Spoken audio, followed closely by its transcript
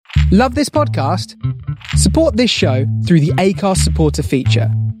Love this podcast? Support this show through the Acast supporter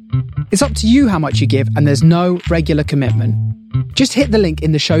feature. It's up to you how much you give, and there's no regular commitment. Just hit the link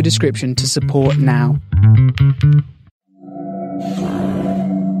in the show description to support now.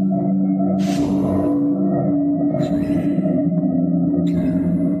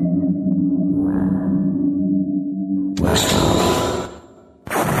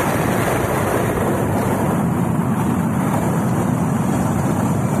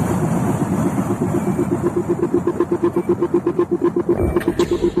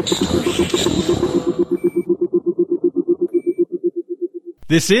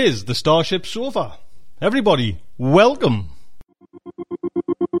 This is the Starship Sofa. Everybody, welcome.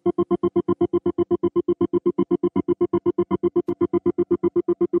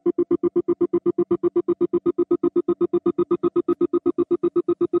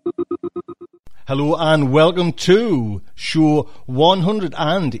 Hello and welcome to show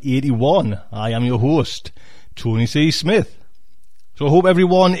 181. I am your host, Tony C. Smith. So I hope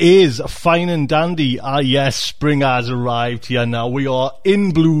everyone is fine and dandy. Yes, spring has arrived here now. We are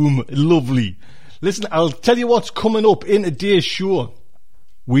in bloom. Lovely. Listen, I'll tell you what's coming up in today's show.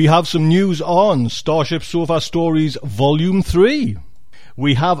 We have some news on Starship Sofa Stories Volume 3.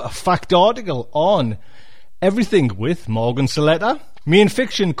 We have a fact article on everything with Morgan Saletta. Main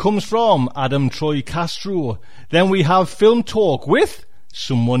fiction comes from Adam Troy Castro. Then we have film talk with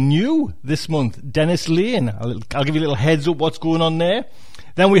someone new this month, Dennis Lane. I'll give you a little heads up what's going on there.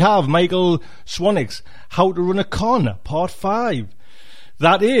 Then we have Michael Swanwick's How to Run a Con, Part 5.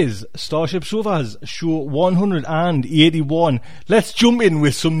 That is Starship Sofa's show 181. Let's jump in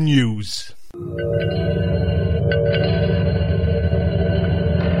with some news.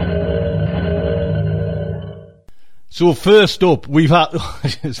 So first up, we've had,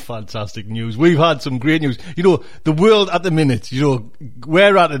 it's fantastic news. We've had some great news. You know, the world at the minute, you know,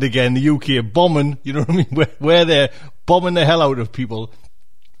 we're at it again, the UK bombing, you know what I mean? We're there bombing the hell out of people.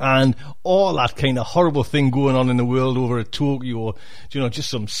 And all that kind of horrible thing going on in the world over at Tokyo, you know, just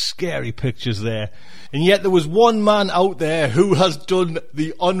some scary pictures there. And yet there was one man out there who has done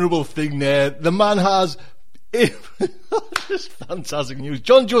the honourable thing there. The man has... Just fantastic news.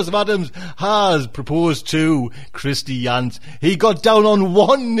 John Joseph Adams has proposed to Christy Yant. He got down on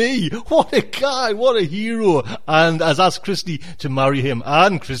one knee. What a guy, what a hero, and has asked Christy to marry him,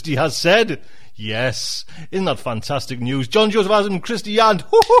 and Christy has said yes. Isn't that fantastic news? John Joseph Adams and Christy Yant.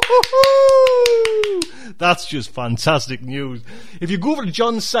 That's just fantastic news. If you go over to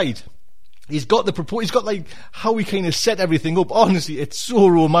John's site, he's got like how he kind of set everything up. Honestly, it's so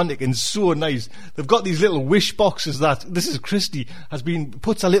romantic and so nice. They've got these little wish boxes that, this is Christy,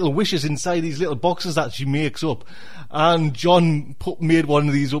 puts her little wishes inside these little boxes that she makes up. And John made one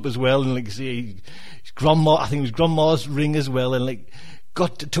of these up as well, and like say, his grandma, I think it was grandma's ring as well, and like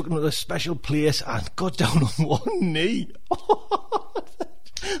took him to a special place and got down on one knee.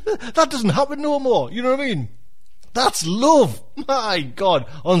 That doesn't happen no more, you know what I mean? That's love. My God.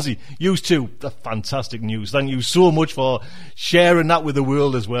 Honestly, you too. That's fantastic news. Thank you so much for sharing that with the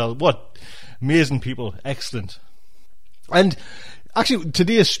world as well. What amazing people. Excellent. And actually,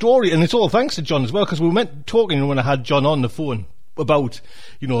 today's story, and it's all thanks to John as well, because we were talking when I had John on the phone about,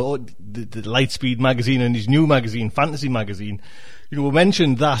 you know, the Lightspeed magazine and his new magazine, Fantasy magazine. You know, we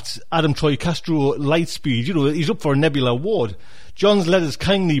mentioned that Adam Troy Castro Lightspeed, you know, he's up for a Nebula award. John's let us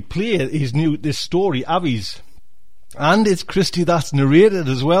kindly play this story, Avi's. And it's Christy that's narrated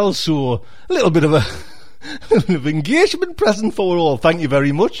as well, so a little bit of engagement present for all. Thank you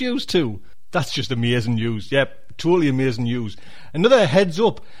very much, you two. That's just amazing news. Yep, totally amazing news. Another heads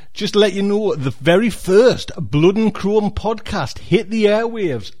up, just to let you know, the very first Blood and Chrome podcast hit the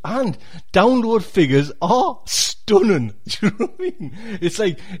airwaves, and download figures are stunning. Do you know what I mean? It's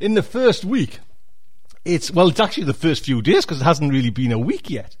like, in the first week, it's actually the first few days, because it hasn't really been a week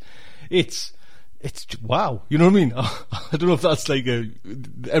yet. It's wow, you know what I mean? I don't know if that's like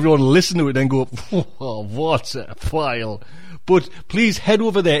everyone listen to it and go, oh, what a file. But please head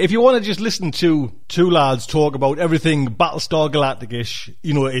over there. If you want to just listen to two lads talk about everything Battlestar Galactic-ish,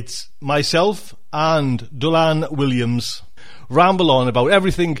 you know, it's myself and Dolan Williams ramble on about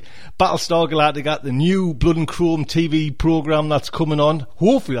everything Battlestar Galactica, the new Blood and Chrome TV programme that's coming on.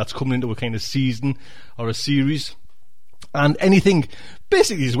 Hopefully that's coming into a kind of season or a series. And anything,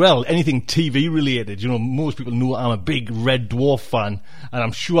 basically as well, anything TV related. You know, most people know I'm a big Red Dwarf fan, and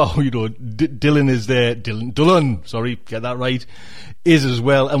I'm sure, you know, Dylan is there. Dylan, sorry, get that right, is as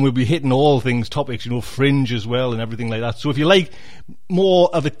well. And we'll be hitting all things, topics, you know, Fringe as well, and everything like that. So if you like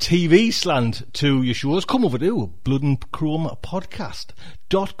more of a TV slant to your shows, come over to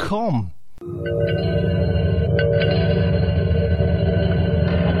bloodandchromepodcast.com.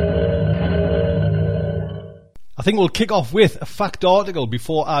 I think we'll kick off with a fact article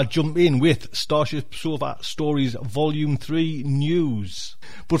before I jump in with Starship Sofa Stories Volume 3 news.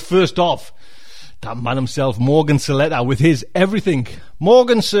 But first off, that man himself, Morgan Saletta, with his everything.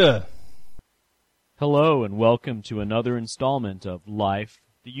 Morgan, sir. Hello and welcome to another installment of Life,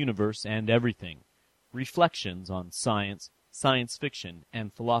 the Universe, and Everything. Reflections on science, science fiction,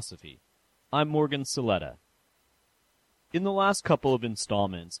 and philosophy. I'm Morgan Saletta. In the last couple of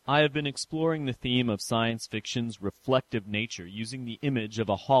installments, I have been exploring the theme of science fiction's reflective nature using the image of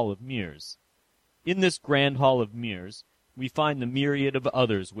a hall of mirrors. In this grand hall of mirrors, we find the myriad of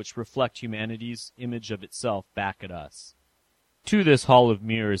others which reflect humanity's image of itself back at us. To this hall of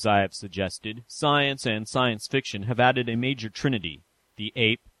mirrors, I have suggested, science and science fiction have added a major trinity, the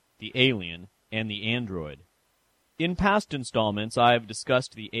ape, the alien, and the android. In past installments, I have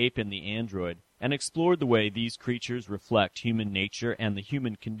discussed the ape and the android, and explored the way these creatures reflect human nature and the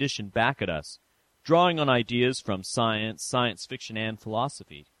human condition back at us, drawing on ideas from science, science fiction, and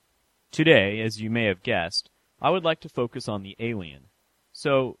philosophy. Today, as you may have guessed, I would like to focus on the alien.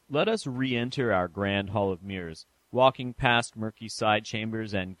 So, let us re-enter our grand hall of mirrors, walking past murky side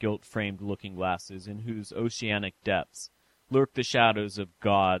chambers and gilt-framed looking glasses in whose oceanic depths lurk the shadows of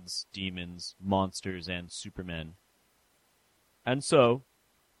gods, demons, monsters, and supermen. And so,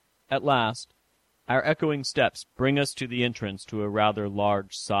 at last, our echoing steps bring us to the entrance to a rather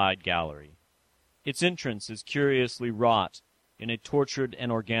large side gallery. Its entrance is curiously wrought in a tortured and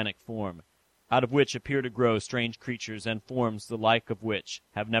organic form, out of which appear to grow strange creatures and forms the like of which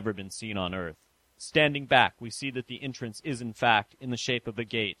have never been seen on Earth. Standing back, we see that the entrance is in fact in the shape of a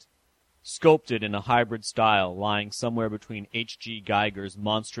gate, sculpted in a hybrid style lying somewhere between H.G. Geiger's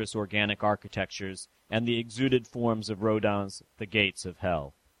monstrous organic architectures and the exuded forms of Rodin's The Gates of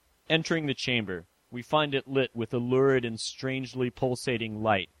Hell. Entering the chamber, we find it lit with a lurid and strangely pulsating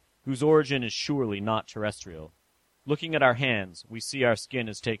light, whose origin is surely not terrestrial. Looking at our hands, we see our skin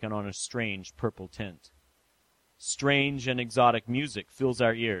has taken on a strange purple tint. Strange and exotic music fills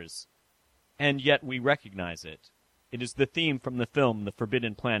our ears, and yet we recognize it. It is the theme from the film The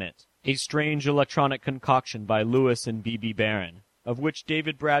Forbidden Planet, a strange electronic concoction by Lewis and B.B. Barron, of which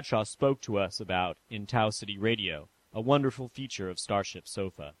David Bradshaw spoke to us about in Tau City Radio, a wonderful feature of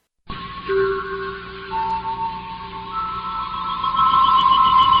StarShipSofa.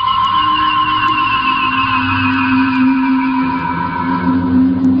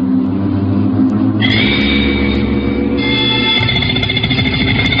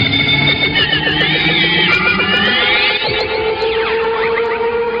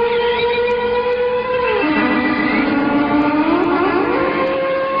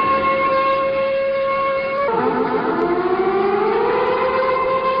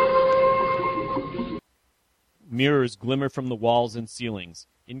 Mirrors glimmer from the walls and ceilings,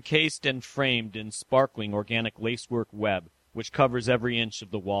 encased and framed in sparkling organic lacework web which covers every inch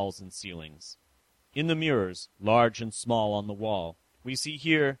of the walls and ceilings. In the mirrors, large and small on the wall, we see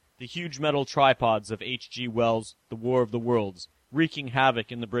here the huge metal tripods of H.G. Wells' The War of the Worlds, wreaking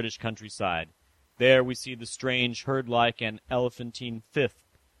havoc in the British countryside. There we see the strange herd-like and elephantine Fifth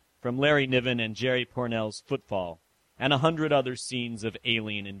from Larry Niven and Jerry Pournelle's Footfall, and 100 other scenes of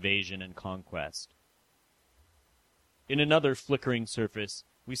alien invasion and conquest. In another flickering surface,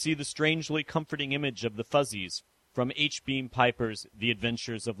 we see the strangely comforting image of the Fuzzies from H. Beam Piper's The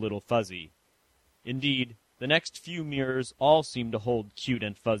Adventures of Little Fuzzy. Indeed, the next few mirrors all seem to hold cute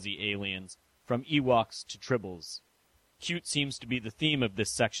and fuzzy aliens, from Ewoks to Tribbles. Cute seems to be the theme of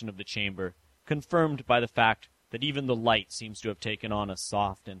this section of the chamber, confirmed by the fact that even the light seems to have taken on a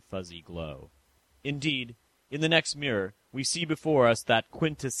soft and fuzzy glow. Indeed, in the next mirror, we see before us that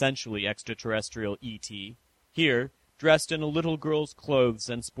quintessentially extraterrestrial E.T., here, dressed in a little girl's clothes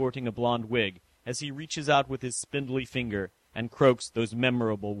and sporting a blonde wig, as he reaches out with his spindly finger and croaks those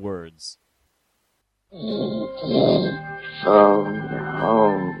memorable words. E.T. phone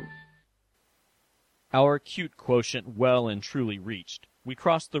home. Our cute quotient well and truly reached, we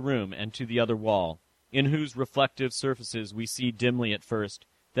cross the room and to the other wall, in whose reflective surfaces we see dimly at first,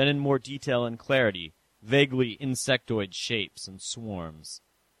 then in more detail and clarity, vaguely insectoid shapes and swarms.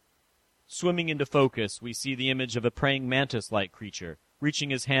 Swimming into focus, we see the image of a praying mantis-like creature, reaching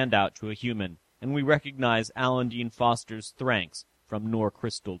his hand out to a human, and we recognize Alan Dean Foster's Thranx from Nor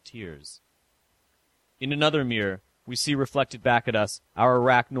Crystal Tears. In another mirror, we see reflected back at us our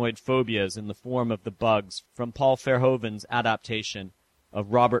arachnoid phobias in the form of the bugs from Paul Verhoeven's adaptation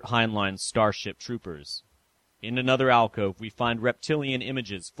of Robert Heinlein's Starship Troopers. In another alcove, we find reptilian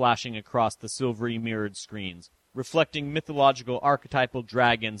images flashing across the silvery mirrored screens, reflecting mythological archetypal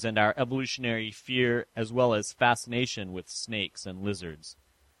dragons and our evolutionary fear as well as fascination with snakes and lizards.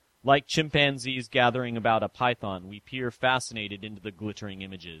 Like chimpanzees gathering about a python, we peer fascinated into the glittering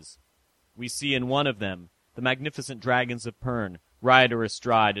images. We see in one of them the magnificent dragons of Pern ride or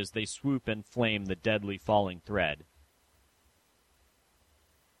astride as they swoop and flame the deadly falling thread.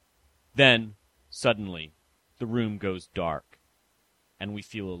 Then, suddenly, the room goes dark, and we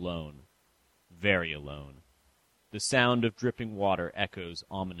feel alone, very alone. The sound of dripping water echoes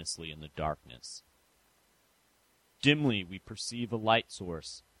ominously in the darkness. Dimly we perceive a light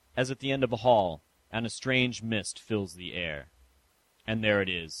source, as at the end of a hall, and a strange mist fills the air. And there it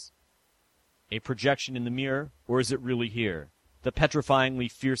is. A projection in the mirror, or is it really here? The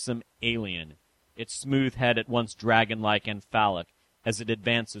petrifyingly fearsome alien, its smooth head at once dragon-like and phallic as it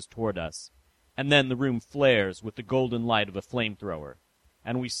advances toward us. And then the room flares with the golden light of a flamethrower,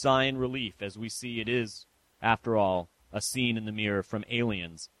 and we sigh in relief as we see it is, after all, a scene in the mirror from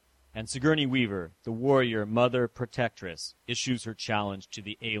Aliens, and Sigourney Weaver, the warrior mother protectress, issues her challenge to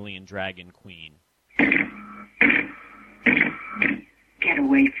the alien dragon queen. Get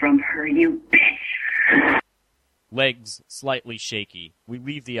away from her, you bitch! Legs slightly shaky, we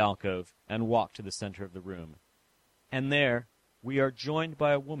leave the alcove and walk to the center of the room. And there, we are joined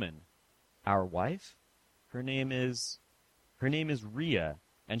by a woman. Our wife? Her name is Rhea,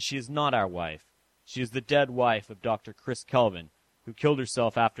 and she is not our wife. She is the dead wife of Dr. Chris Kelvin, who killed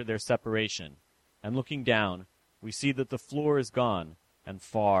herself after their separation. And looking down, we see that the floor is gone, and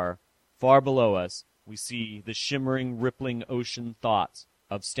far, far below us, we see the shimmering, rippling ocean thoughts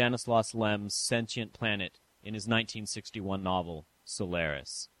of Stanislaus Lem's sentient planet in his 1961 novel,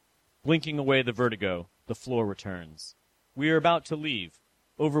 Solaris. Blinking away the vertigo, the floor returns. We are about to leave,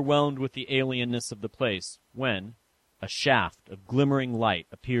 overwhelmed with the alienness of the place, when a shaft of glimmering light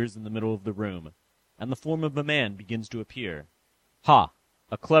appears in the middle of the room, and the form of a man begins to appear. Ha!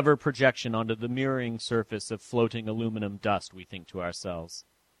 A clever projection onto the mirroring surface of floating aluminum dust, we think to ourselves.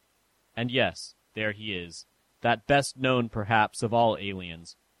 And yes, there he is, that best known, perhaps, of all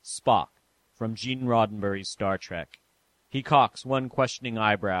aliens, Spock, from Gene Roddenberry's Star Trek. He cocks one questioning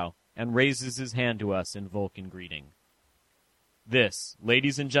eyebrow and raises his hand to us in Vulcan greeting. This,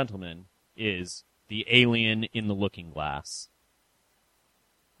 ladies and gentlemen, is the alien in the looking glass.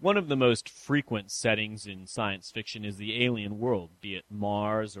 One of the most frequent settings in science fiction is the alien world, be it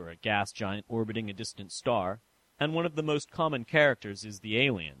Mars or a gas giant orbiting a distant star, and one of the most common characters is the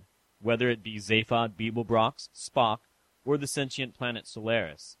alien, whether it be Zaphod Beeblebrox, Spock, or the sentient planet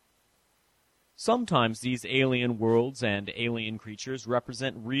Solaris. Sometimes these alien worlds and alien creatures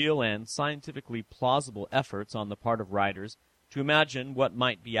represent real and scientifically plausible efforts on the part of writers to imagine what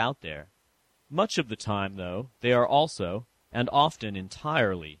might be out there. Much of the time, though, they are also, and often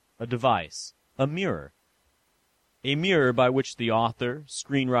entirely, a device, a mirror. A mirror by which the author,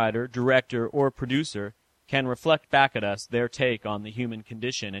 screenwriter, director, or producer can reflect back at us their take on the human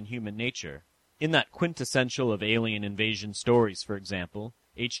condition and human nature. In that quintessential of alien invasion stories, for example,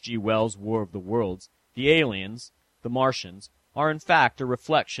 H.G. Wells' War of the Worlds, the aliens, the Martians, are in fact a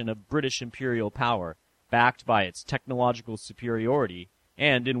reflection of British imperial power, backed by its technological superiority,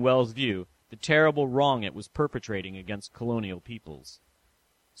 and, in Wells' view, the terrible wrong it was perpetrating against colonial peoples.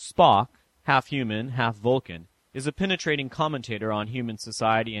 Spock, half human, half Vulcan, is a penetrating commentator on human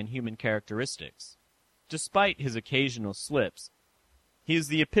society and human characteristics. Despite his occasional slips, he is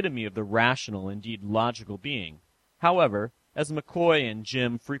the epitome of the rational, indeed logical being. However, as McCoy and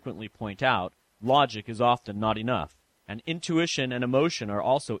Jim frequently point out, logic is often not enough, and intuition and emotion are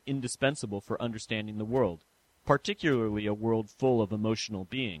also indispensable for understanding the world, particularly a world full of emotional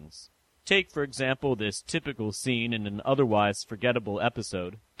beings. Take, for example, this typical scene in an otherwise forgettable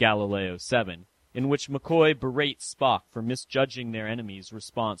episode, Galileo 7, in which McCoy berates Spock for misjudging their enemy's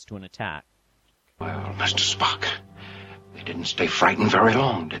response to an attack. Well, Mr. Spock, they didn't stay frightened very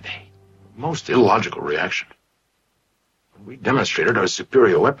long, did they? Most illogical reaction. When we demonstrated our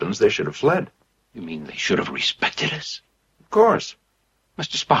superior weapons, they should have fled. You mean they should have respected us? Of course.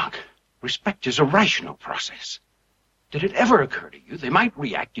 Mr. Spock, respect is a rational process. Did it ever occur to you they might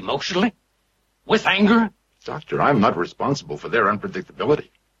react emotionally? With anger? Doctor, I'm not responsible for their unpredictability.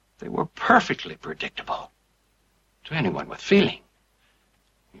 They were perfectly predictable. To anyone with feeling.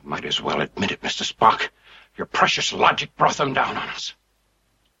 You might as well admit it, Mr. Spock. Your precious logic brought them down on us.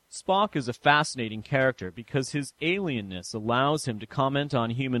 Spock is a fascinating character because his alienness allows him to comment on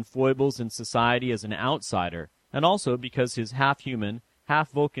human foibles in society as an outsider, and also because his half-human,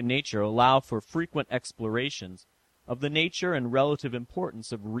 half-Vulcan nature allow for frequent explorations of the nature and relative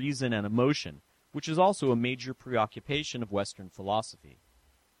importance of reason and emotion, which is also a major preoccupation of Western philosophy.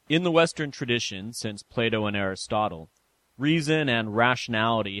 In the Western tradition, since Plato and Aristotle, reason and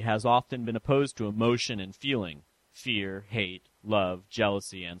rationality has often been opposed to emotion and feeling, fear, hate, love,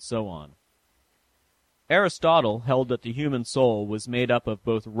 jealousy, and so on. Aristotle held that the human soul was made up of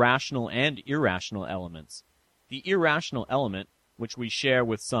both rational and irrational elements. The irrational element, which we share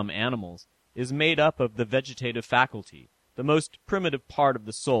with some animals, is made up of the vegetative faculty, the most primitive part of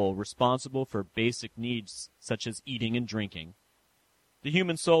the soul responsible for basic needs such as eating and drinking. The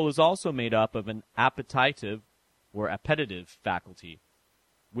human soul is also made up of an appetitive or appetitive faculty,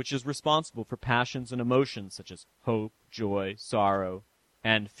 which is responsible for passions and emotions such as hope, joy, sorrow,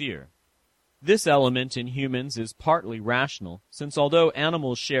 and fear. This element in humans is partly rational, since although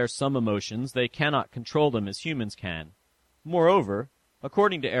animals share some emotions, they cannot control them as humans can. Moreover,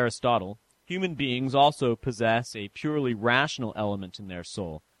 according to Aristotle, human beings also possess a purely rational element in their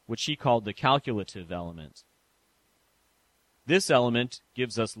soul, which he called the calculative element. This element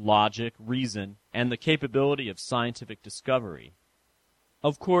gives us logic, reason, and the capability of scientific discovery.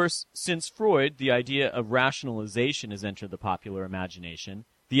 Of course, since Freud, the idea of rationalization has entered the popular imagination,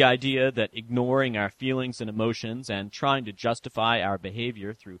 the idea that ignoring our feelings and emotions and trying to justify our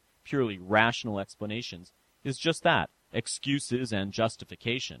behavior through purely rational explanations is just that, excuses and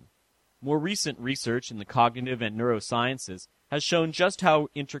justification. More recent research in the cognitive and neurosciences has shown just how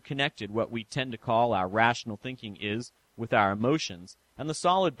interconnected what we tend to call our rational thinking is with our emotions, and the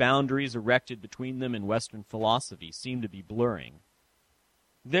solid boundaries erected between them in Western philosophy seem to be blurring.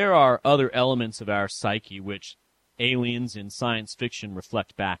 There are other elements of our psyche which aliens in science fiction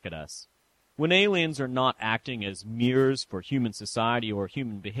reflect back at us. When aliens are not acting as mirrors for human society or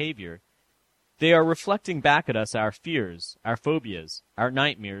human behavior, they are reflecting back at us our fears, our phobias, our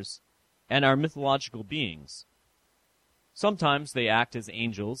nightmares, and our mythological beings. Sometimes they act as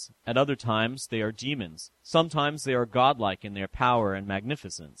angels, at other times they are demons, sometimes they are godlike in their power and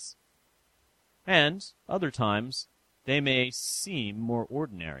magnificence. And, other times, they may seem more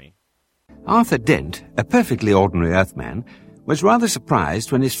ordinary. Arthur Dent, a perfectly ordinary Earthman, was rather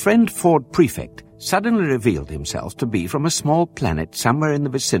surprised when his friend Ford Prefect suddenly revealed himself to be from a small planet somewhere in the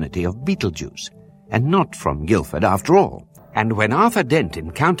vicinity of Betelgeuse, and not from Guildford after all. And when Arthur Dent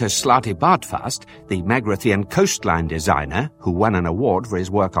encounters Slarty Bartfast, the Magrathian coastline designer who won an award for his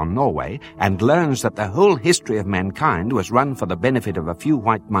work on Norway, and learns that the whole history of mankind was run for the benefit of a few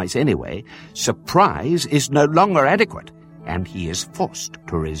white mice anyway, surprise is no longer adequate, and he is forced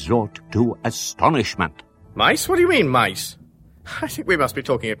to resort to astonishment. Mice? What do you mean, mice? I think we must be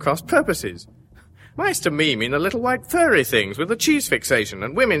talking at cross purposes. Mice to me mean the little white furry things with the cheese fixation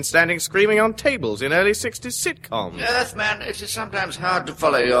and women standing screaming on tables in early 60s sitcoms. Earthman, it is sometimes hard to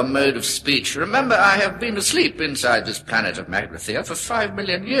follow your mode of speech. Remember, I have been asleep inside this planet of Magrathea for 5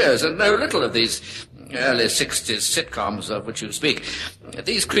 million years and know little of these early 60s sitcoms of which you speak.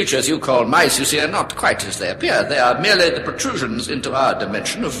 These creatures you call mice, you see, are not quite as they appear. They are merely the protrusions into our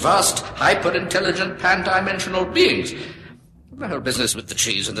dimension of vast, hyper-intelligent, pan-dimensional beings. The whole business with the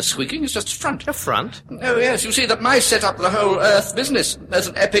cheese and the squeaking is just a front. A front? Oh, yes, you see, the mice set up the whole Earth business as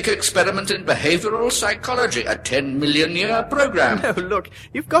an epic experiment in behavioral psychology, a 10-million-year program. No, look,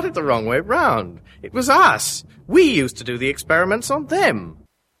 you've got it the wrong way round. It was us. We used to do the experiments on them.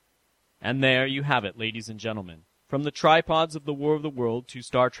 And there you have it, ladies and gentlemen. From the tripods of the War of the World to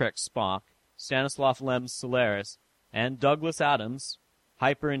Star Trek's Spock, Stanislav Lem's Solaris, and Douglas Adams'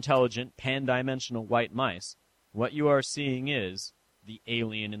 hyper-intelligent, pan-dimensional white mice, what you are seeing is the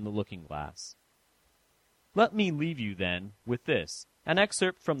alien in the looking glass. Let me leave you, then, with this, an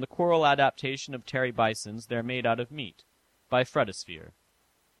excerpt from the choral adaptation of Terry Bison's They're Made Out of Meat, by Fredisphere.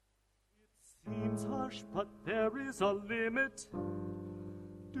 It seems harsh, but there is a limit.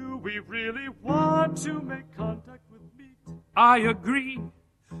 Do we really want to make contact with meat? I agree,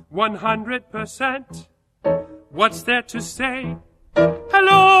 100%. What's there to say?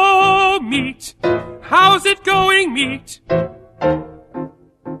 Hello, meat. How's it going, meat?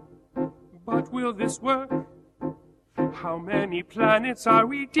 But will this work? How many planets are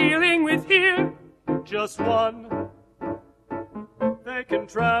we dealing with here? Just one. They can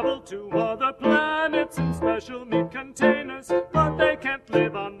travel to other planets in special meat containers, but they can't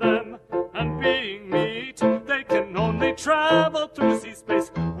live on them. And being meat, they can only travel through sea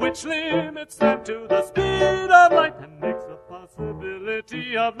space, which limits them to the speed of light and makes the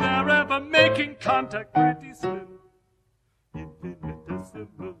possibility of their ever making contact pretty slim.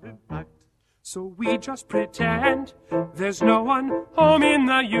 Infinitesimal, in fact. So we just pretend there's no one home in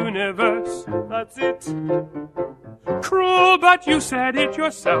the universe. That's it. Cruel, but you said it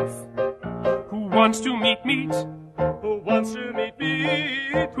yourself. Who wants to meet meat? Who wants to meet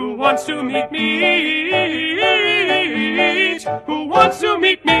meat? Who wants to meet meat? Who wants to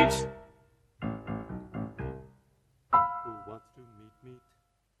meet meat? Who wants to meet meat?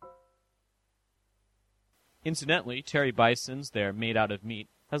 Incidentally, Terry Bison's They're Made Out of Meat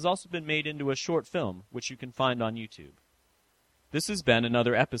has also been made into a short film, which you can find on YouTube. This has been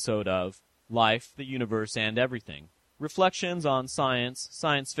another episode of Life, the Universe, and Everything. Reflections on science,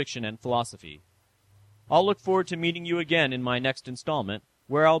 science fiction, and philosophy. I'll look forward to meeting you again in my next installment,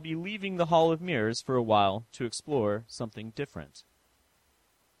 where I'll be leaving the Hall of Mirrors for a while to explore something different.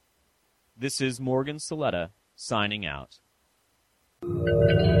 This is Morgan Saletta, signing out.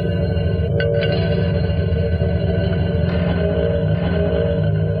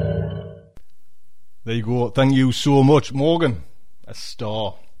 There you go. Thank you so much, Morgan. A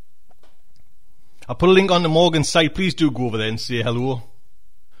star. I'll put a link on the Morgan site. Please do go over there and say hello.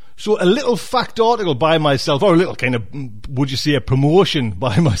 So a little fact article by myself, or a little kind of, would you say, a promotion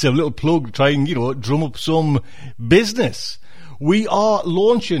by myself, a little plug to try and, drum up some business. We are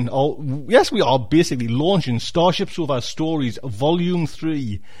launching, we are basically launching StarShipSofa Stories Volume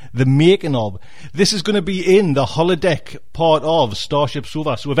 3, the making of. This is going to be in the holodeck part of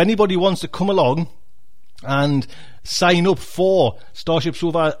StarShipSofa. So if anybody wants to come along and sign up for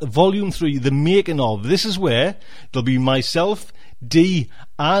StarShipSofa Volume 3, the making of, this is where there'll be myself, Dee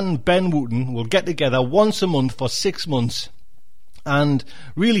and Ben Wooten will get together once a month for 6 months and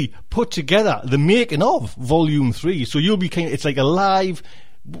really put together the making of Volume 3. So you'll be it's like a live,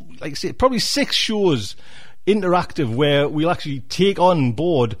 like I say, probably 6 shows interactive where we'll actually take on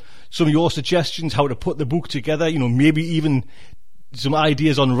board some of your suggestions, how to put the book together, maybe even some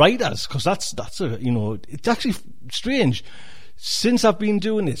ideas on writers, because that's it's actually strange. Since I've been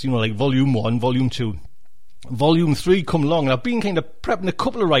doing this, like Volume 1, Volume 2, Volume 3 come along, and I've been kind of prepping a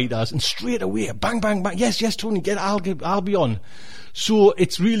couple of writers, and straight away, bang, bang, bang, yes, Tony, I'll be on. So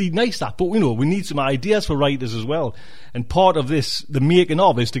it's really nice that, but we need some ideas for writers as well. And part of this, the making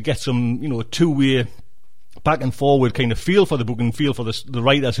of, is to get some, two-way back and forward kind of feel for the book and feel for the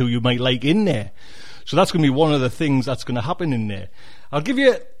writers who you might like in there. So that's going to be one of the things that's going to happen in there. I'll give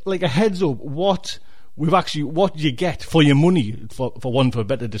you like a heads up what you get for your money, for a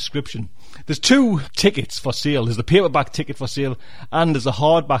better description. There's 2 tickets for sale. There's the paperback ticket for sale and there's a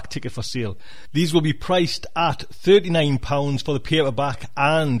hardback ticket for sale. These will be priced at £39 for the paperback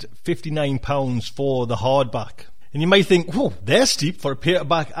and £59 for the hardback. And you might think, whoa, they're steep for a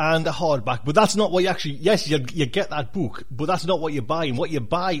paperback and a hardback, but that's not what you actually, yes, you get that book, but that's not what you're buying. What you're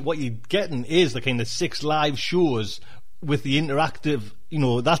getting is the kind of 6 live shows with the interactive,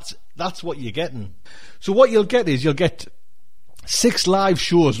 that's what you're getting. So what you'll get is, you'll get 6 live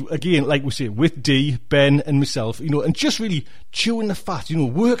shows, again, like we say, with Dee, Ben and myself, and just really chewing the fat,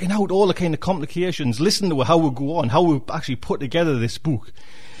 working out all the kind of complications, listening to how we go on, how we actually put together this book.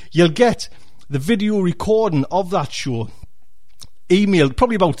 You'll get the video recording of that show emailed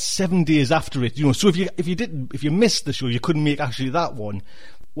probably about 7 days after it. So if you missed the show, you couldn't make actually that one.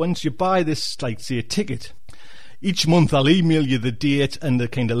 Once you buy this, like say, a ticket, each month I'll email you the date and the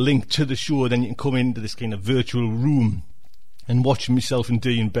kind of link to the show. Then you can come into this kind of virtual room and watch myself and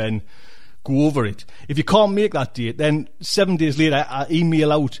Dee and Ben go over it. If you can't make that date, then 7 days later I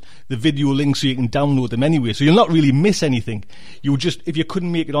email out the video link so you can download them anyway. So you'll not really miss anything. You would just, if you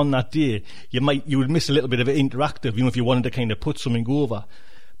couldn't make it on that day, you would miss a little bit of it interactive, if you wanted to kind of put something over.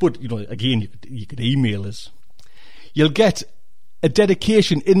 But, again, you could email us. You'll get a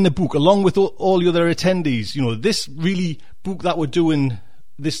dedication in the book along with all the other attendees. This really book that we're doing,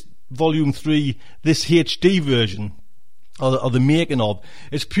 this Volume 3, this HD version, or the making of,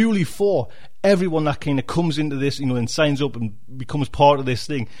 it's purely for everyone that kind of comes into this, and signs up and becomes part of this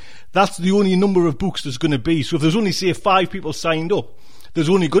thing. That's the only number of books there's going to be. So if there's only, say, 5 people signed up, there's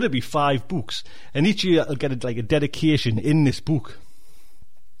only going to be 5 books. And each year I'll get a dedication in this book.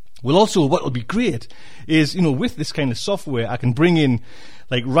 Well, also, what will be great is, with this kind of software, I can bring in,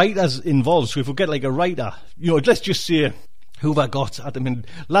 like, writers involved. So if we get, like, a writer, let's just say, who have I got at the minute?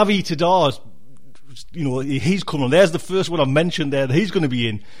 Lavi Tadar's, he's coming on. There's the first one I've mentioned there that he's going to be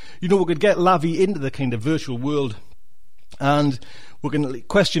in. We could get Lavi into the kind of virtual world, and we can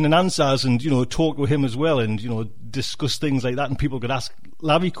question and answers and, talk to him as well, and, discuss things like that, and people could ask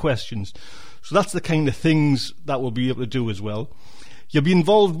Lavi questions. So that's the kind of things that we'll be able to do as well. You'll be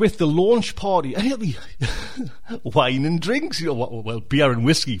involved with the launch party, and it'll be wine and drinks, well, beer and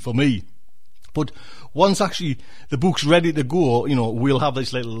whiskey for me. But once actually the book's ready to go, we'll have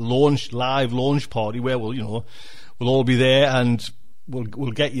this little live launch party where we'll all be there, and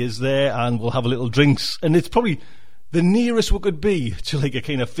we'll get yous there, and we'll have a little drinks. And it's probably the nearest we could be to like a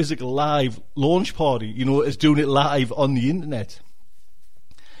kind of physical live launch party, is doing it live on the internet.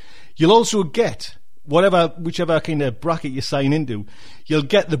 You'll also get whichever kind of bracket you sign into, you'll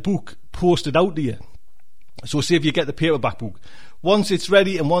get the book posted out to you. So say if you get the paperback book, once it's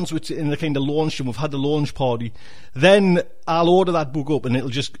ready and once it's in the kind of launch and we've had the launch party, then I'll order that book up and it'll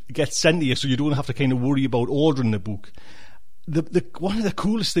just get sent to you, so you don't have to kind of worry about ordering the book. One of the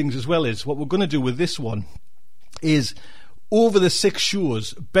coolest things as well is what we're going to do with this one is over the 6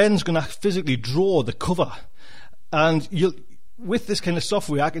 shows, Ben's going to physically draw the cover, and with this kind of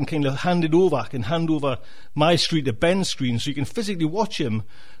software, I can kind of hand over my screen to Ben's screen, so you can physically watch him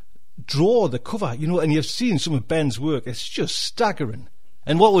draw the cover, and you've seen some of Ben's work. It's just staggering.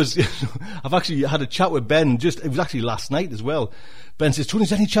 And I've actually had a chat with Ben, it was actually last night as well. Ben says, Tony, is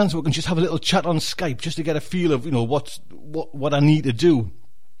there any chance we can just have a little chat on Skype just to get a feel of, what I need to do?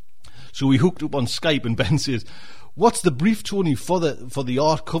 So we hooked up on Skype, and Ben says, what's the brief, Tony, for the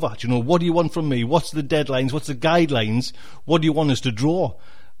art cover? What do you want from me? What's the deadlines? What's the guidelines? What do you want us to draw?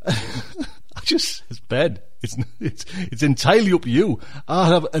 It's Ben. It's entirely up to you.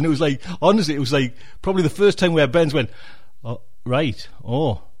 And it was like, honestly, it was like probably the first time where Ben's went, oh, right,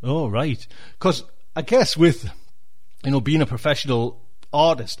 right. Because I guess with, being a professional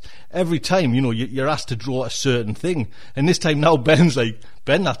artist, every time, you're asked to draw a certain thing. And this time now Ben's like,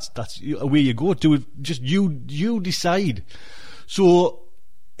 Ben, that's away you go. Do it, just you decide. So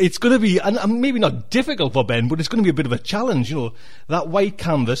it's going to be, and maybe not difficult for Ben, but it's going to be a bit of a challenge. That white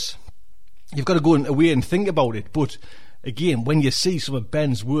canvas, you've got to go away and think about it. But again, when you see some of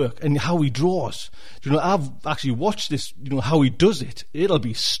Ben's work and how he draws, I've actually watched this, how he does it. It'll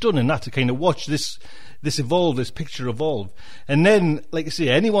be stunning that to kind of watch this evolve, this picture evolve. And then, like I say,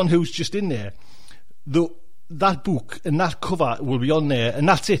 anyone who's just in there, that book and that cover will be on there, and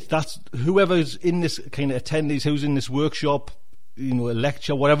that's it. That's whoever's in this kind of attendees, who's in this workshop, a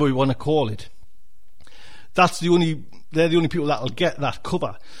lecture, whatever we want to call it. They're the only people that'll get that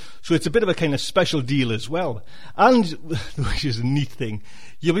cover. So it's a bit of a kind of special deal as well. And, which is a neat thing,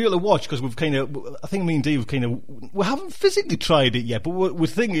 you'll be able to watch, because we've I think me and Dave we haven't physically tried it yet, but we're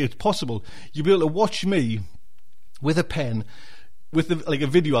thinking it's possible. You'll be able to watch me with a pen, with a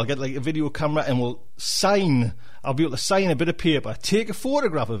video. I'll get a video camera and I'll be able to sign a bit of paper, take a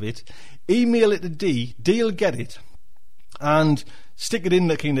photograph of it, email it to D'll get it, and stick it in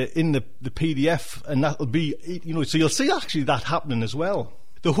the PDF, and that'll be, so you'll see actually that happening as well.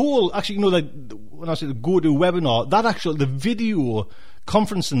 The whole, actually, when I say the go-to webinar, the video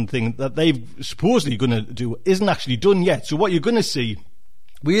conferencing thing that they've supposedly going to do isn't actually done yet. So what you're going to see,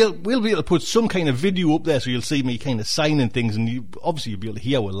 we'll be able to put some kind of video up there, so you'll see me kind of signing things, and you'll be able to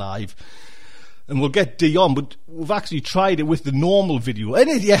hear we're live. And we'll get D on, but we've actually tried it with the normal video.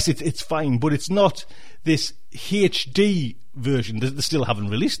 And yes, it's fine, but it's not this HD version. They still haven't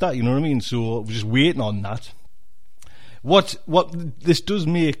released that, you know what I mean? So we're just waiting on that. What this does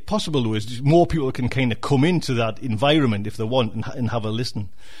make possible, though, is more people can kind of come into that environment if they want and have a listen.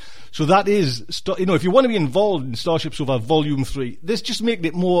 So that is, if you want to be involved in StarShipSofa Volume 3, this just makes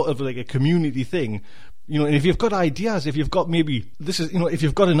it more of like a community thing. And if you've got ideas, if you've got if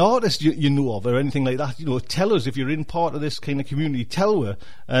you've got an artist you know of or anything like that, tell us. If you're in part of this kind of community, tell her,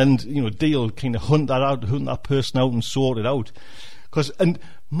 and D'll kind of hunt that person out and sort it out. And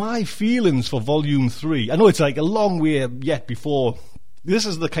my feelings for Volume 3, I know it's like a long way yet before. This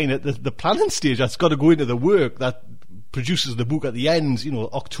is the kind of the planning stage that's got to go into the work that produces the book at the end,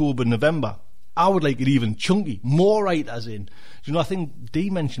 October, November. I would like it even chunky, more writers in. I think Dee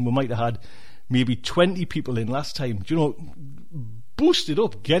mentioned we might have had maybe 20 people in last time. Boost it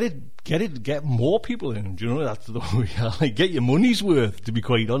up, get more people in. That's the way. Get your money's worth, to be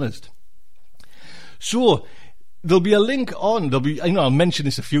quite honest. So there'll be a link on. I'll mention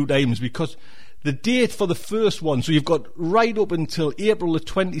this a few times, because the date for the first one, so you've got right up until April the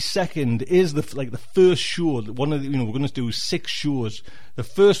 22nd is the first show. One of we're going to do 6 shows. The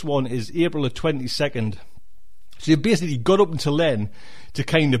first one is April the 22nd. So you basically got up until then to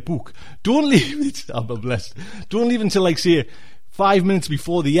kind of book. Don't leave it. I'm blessed. Don't leave until say 5 minutes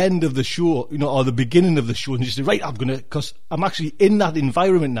before the end of the show, or the beginning of the show, and just say, right, because I'm actually in that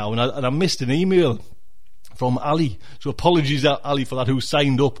environment now, and I missed an email from Ali. So apologies, Ali, for that, who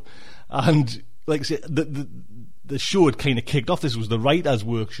signed up. And like I say, the show had kind of kicked off. This was the writers'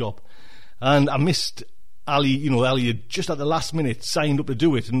 workshop, and I missed Ali. Ali had just at the last minute signed up to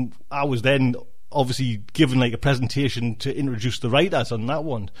do it, and I was then obviously given a presentation to introduce the writers on that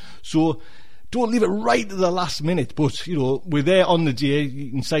one. So don't leave it right to the last minute, but we're there on the day.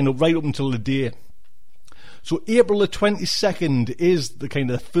 You can sign up right up until the day. So April the 22nd is the kind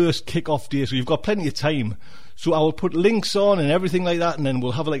of first kick-off day, so you've got plenty of time. So I will put links on and everything like that, and then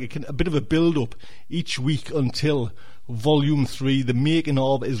we'll have a bit of a build-up each week until Volume 3, the making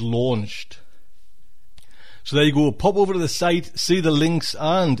of, is launched. So there you go. Pop over to the site, see the links,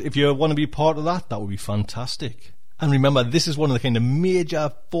 and if you want to be part of that, that would be fantastic. And remember, this is one of the kind of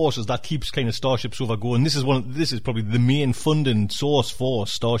major forces that keeps kind of Starship Sofa going. This is probably the main funding source for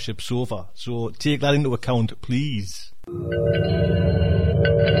Starship Sofa. So take that into account, please.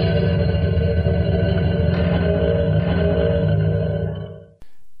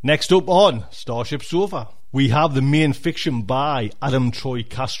 Next up on Starship Sofa, we have the main fiction by Adam Troy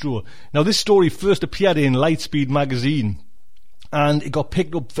Castro. Now, this story first appeared in Lightspeed magazine, and it got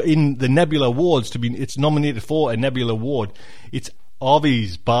picked up in the Nebula Awards it's nominated for a Nebula Award. It's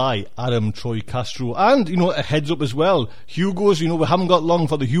Arvies by Adam Troy Castro. And, a heads up as well, Hugo's, we haven't got long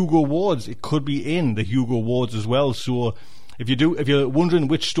for the Hugo Awards. It could be in the Hugo Awards as well. So if you're wondering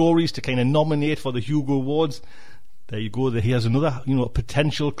which stories to kind of nominate for the Hugo Awards, there you go. Here's another,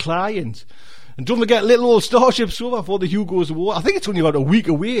 potential client. And don't forget little old Starship Sofa for the Hugo's Award. I think it's only about a week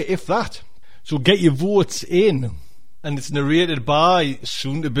away, if that. So get your votes in. And it's narrated by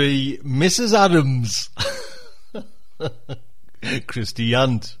soon-to-be Mrs. Adams. Christy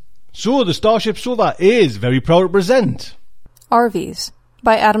Yant. So the Starship Sofa is very proud to present Arvies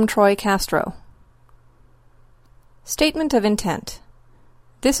by Adam Troy Castro. Statement of intent.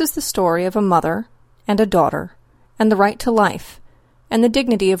 This is the story of a mother and a daughter, and the right to life, and the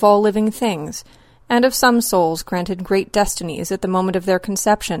dignity of all living things, and of some souls granted great destinies at the moment of their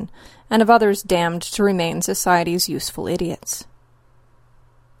conception, and of others damned to remain society's useful idiots.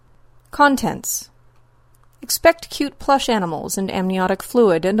 Contents. Expect cute plush animals and amniotic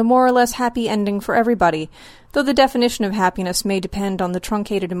fluid, and a more or less happy ending for everybody, though the definition of happiness may depend on the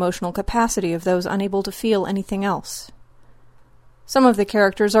truncated emotional capacity of those unable to feel anything else. Some of the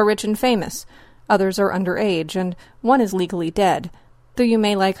characters are rich and famous, others are underage, and one is legally dead, though you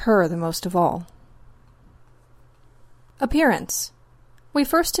may like her the most of all. Appearance. We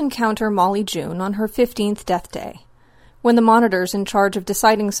first encounter Molly June on her 15th death day, when the monitors in charge of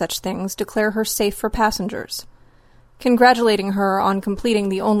deciding such things declare her safe for passengers. Congratulating her on completing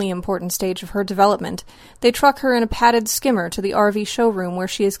the only important stage of her development, they truck her in a padded skimmer to the RV showroom where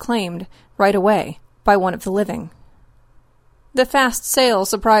she is claimed, right away, by one of the living. The fast sail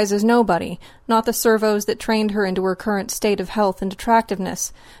surprises nobody, not the servos that trained her into her current state of health and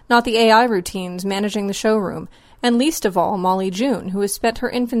attractiveness, not the AI routines managing the showroom, and least of all Molly June, who has spent her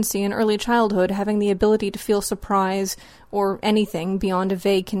infancy and early childhood having the ability to feel surprise, or anything beyond a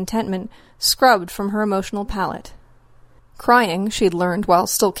vague contentment, scrubbed from her emotional palate. Crying, she'd learned while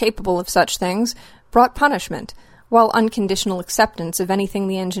still capable of such things, brought punishment, while unconditional acceptance of anything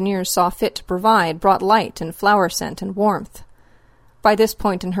the engineers saw fit to provide brought light and flower scent and warmth. By this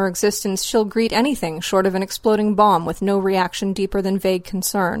point in her existence, she'll greet anything short of an exploding bomb with no reaction deeper than vague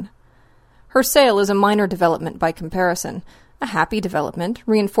concern. Her sail is a minor development by comparison, a happy development,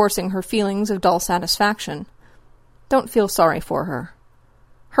 reinforcing her feelings of dull satisfaction. Don't feel sorry for her.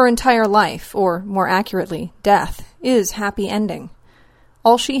 Her entire life, or more accurately, death, is happy ending.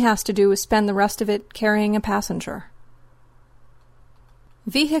 All she has to do is spend the rest of it carrying a passenger.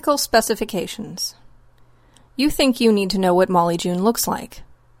 Vehicle specifications. You think you need to know what Molly June looks like.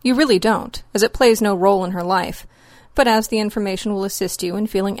 You really don't, as it plays no role in her life, but as the information will assist you in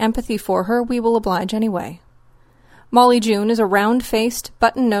feeling empathy for her, we will oblige anyway. Molly June is a round-faced,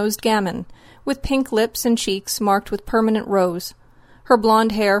 button-nosed gamin, with pink lips and cheeks marked with permanent rose, her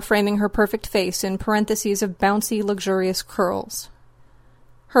blonde hair framing her perfect face in parentheses of bouncy, luxurious curls.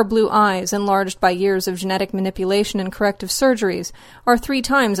 Her blue eyes, enlarged by years of genetic manipulation and corrective surgeries, are 3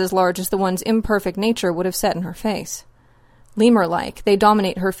 times as large as the one's imperfect nature would have set in her face. Lemur-like, they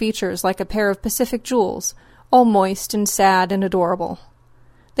dominate her features like a pair of Pacific jewels, all moist and sad and adorable.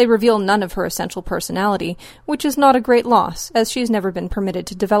 They reveal none of her essential personality, which is not a great loss, as she's never been permitted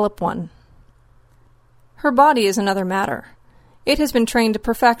to develop one. Her body is another matter. It has been trained to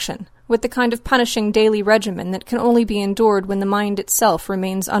perfection, with the kind of punishing daily regimen that can only be endured when the mind itself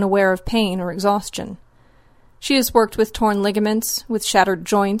remains unaware of pain or exhaustion. She has worked with torn ligaments, with shattered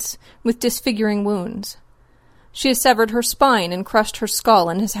joints, with disfiguring wounds. She has severed her spine and crushed her skull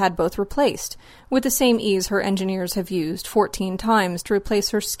and has had both replaced, with the same ease her engineers have used 14 times to replace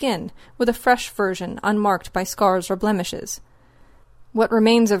her skin with a fresh version unmarked by scars or blemishes. What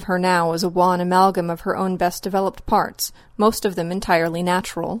remains of her now is a wan amalgam of her own best-developed parts, most of them entirely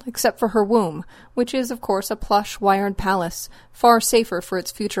natural, except for her womb, which is, of course, a plush, wired palace, far safer for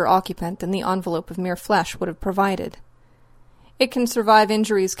its future occupant than the envelope of mere flesh would have provided. It can survive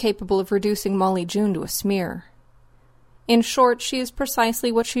injuries capable of reducing Molly June to a smear. In short, she is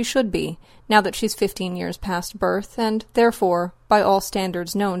precisely what she should be, now that she's 15 years past birth, and, therefore, by all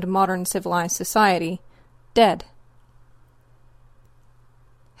standards known to modern civilized society, dead.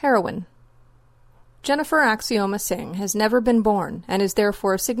 Heroine. Jennifer Axioma Singh has never been born and is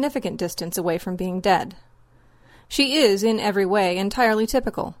therefore a significant distance away from being dead. She is, in every way, entirely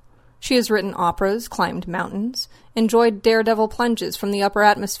typical. She has written operas, climbed mountains, enjoyed daredevil plunges from the upper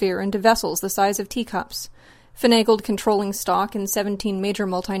atmosphere into vessels the size of teacups, finagled controlling stock in 17 major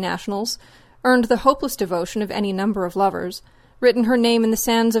multinationals, earned the hopeless devotion of any number of lovers, written her name in the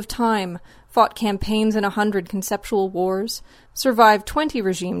sands of time, fought campaigns in 100 conceptual wars, survived 20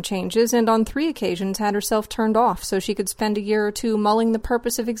 regime changes, and on 3 occasions had herself turned off so she could spend a year or two mulling the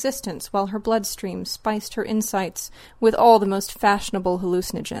purpose of existence while her bloodstream spiced her insights with all the most fashionable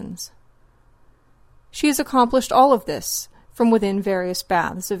hallucinogens. She has accomplished all of this from within various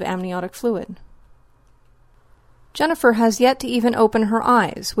baths of amniotic fluid. Jennifer has yet to even open her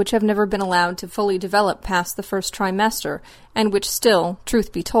eyes, which have never been allowed to fully develop past the first trimester, and which still,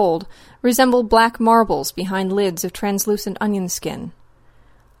 truth be told, resemble black marbles behind lids of translucent onion skin.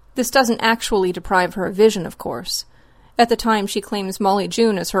 This doesn't actually deprive her of vision, of course. At the time she claims Molly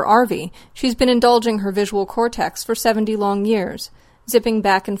June as her RV, she's been indulging her visual cortex for 70 long years, zipping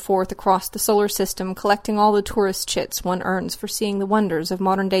back and forth across the solar system, collecting all the tourist chits one earns for seeing the wonders of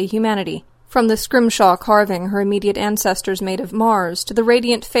modern-day humanity, from the scrimshaw carving her immediate ancestors made of Mars to the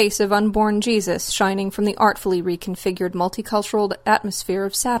radiant face of unborn Jesus shining from the artfully reconfigured multicultural atmosphere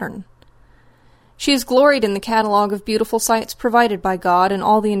of Saturn. She has gloried in the catalog of beautiful sights provided by God and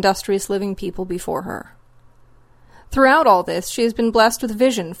all the industrious living people before her. Throughout all this, she has been blessed with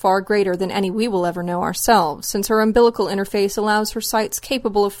vision far greater than any we will ever know ourselves, since her umbilical interface allows her sights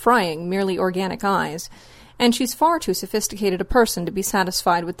capable of frying merely organic eyes, and she's far too sophisticated a person to be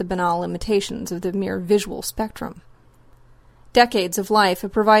satisfied with the banal limitations of the mere visual spectrum. Decades of life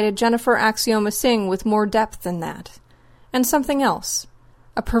have provided Jennifer Axioma Singh with more depth than that, and something else,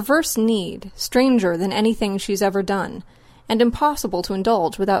 a perverse need, stranger than anything she's ever done, and impossible to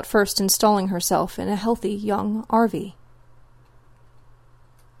indulge without first installing herself in a healthy young RV.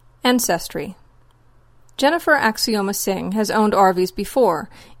 Ancestry. Jennifer Axioma Singh has owned RVs before,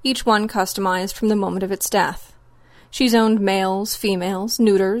 each one customized from the moment of its death. She's owned males, females,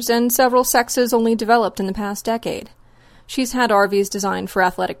 neuters, and several sexes only developed in the past decade. She's had RVs designed for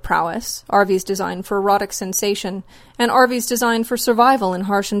athletic prowess, RVs designed for erotic sensation, and RVs designed for survival in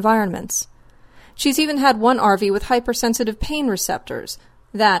harsh environments. She's even had one RV with hypersensitive pain receptors,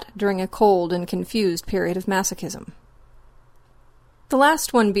 that during a cold and confused period of masochism. The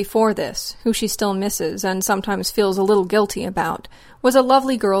last one before this, who she still misses and sometimes feels a little guilty about, was a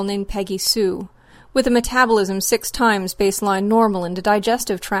lovely girl named Peggy Sue, with a metabolism 6 times baseline normal and a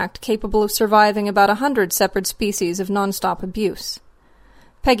digestive tract capable of surviving about 100 separate species of nonstop abuse.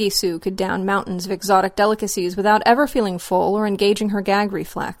 Peggy Sue could down mountains of exotic delicacies without ever feeling full or engaging her gag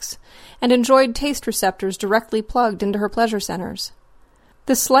reflex, and enjoyed taste receptors directly plugged into her pleasure centers.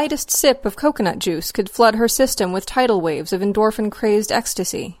 The slightest sip of coconut juice could flood her system with tidal waves of endorphin-crazed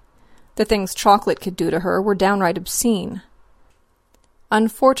ecstasy. The things chocolate could do to her were downright obscene.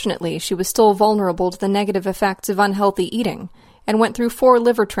 Unfortunately, she was still vulnerable to the negative effects of unhealthy eating, and went through 4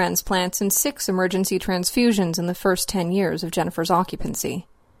 liver transplants and 6 emergency transfusions in the first 10 years of Jennifer's occupancy.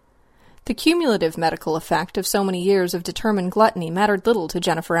 The cumulative medical effect of so many years of determined gluttony mattered little to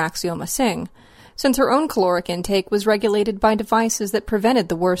Jennifer Axioma Singh, since her own caloric intake was regulated by devices that prevented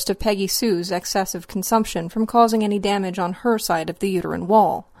the worst of Peggy Sue's excessive consumption from causing any damage on her side of the uterine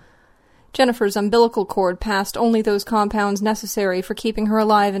wall. Jennifer's umbilical cord passed only those compounds necessary for keeping her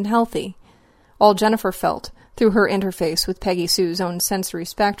alive and healthy. All Jennifer felt, through her interface with Peggy Sue's own sensory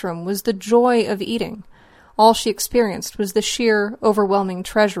spectrum, was the joy of eating. All she experienced was the sheer, overwhelming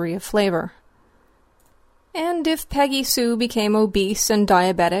treasury of flavor. And if Peggy Sue became obese and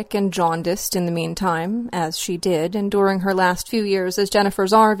diabetic and jaundiced in the meantime, as she did, enduring her last few years as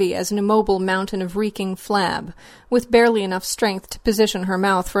Jennifer's RV as an immobile mountain of reeking flab, with barely enough strength to position her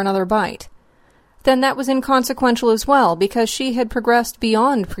mouth for another bite, then that was inconsequential as well, because she had progressed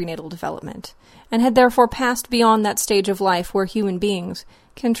beyond prenatal development, and had therefore passed beyond that stage of life where human beings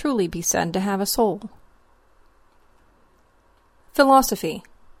can truly be said to have a soul. Philosophy.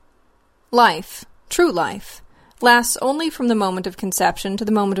 Life, true life, lasts only from the moment of conception to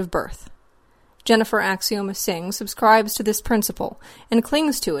the moment of birth. Jennifer Axioma Singh subscribes to this principle, and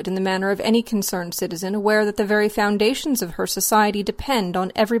clings to it in the manner of any concerned citizen aware that the very foundations of her society depend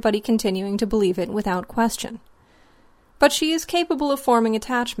on everybody continuing to believe it without question. But she is capable of forming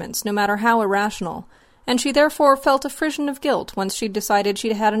attachments, no matter how irrational, and she therefore felt a frisson of guilt once she'd decided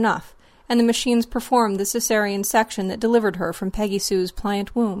she'd had enough, and the machines performed the cesarean section that delivered her from Peggy Sue's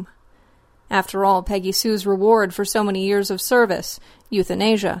pliant womb. After all, Peggy Sue's reward for so many years of service,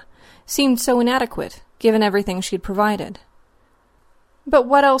 euthanasia, seemed so inadequate, given everything she'd provided. But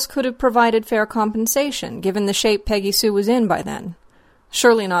what else could have provided fair compensation, given the shape Peggy Sue was in by then?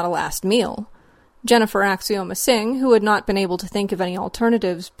 Surely not a last meal. Jennifer Axioma Singh, who had not been able to think of any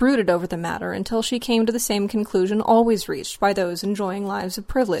alternatives, brooded over the matter until she came to the same conclusion always reached by those enjoying lives of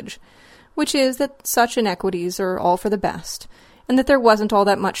privilege, which is that such inequities are all for the best, and that there wasn't all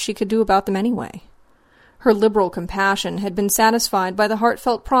that much she could do about them anyway. Her liberal compassion had been satisfied by the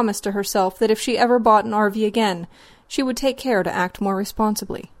heartfelt promise to herself that if she ever bought an RV again, she would take care to act more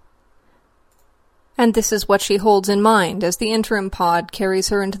responsibly. And this is what she holds in mind as the interim pod carries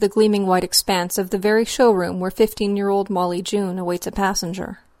her into the gleaming white expanse of the very showroom where 15-year-old Molly June awaits a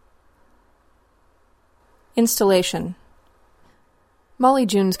passenger. Installation. Molly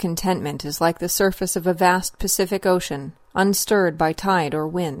June's contentment is like the surface of a vast Pacific Ocean, unstirred by tide or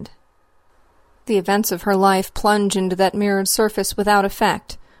wind. The events of her life plunge into that mirrored surface without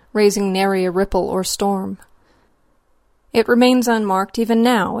effect, raising nary a ripple or storm. It remains unmarked even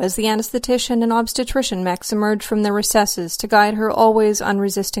now as the anesthetician and obstetrician mechs emerge from their recesses to guide her always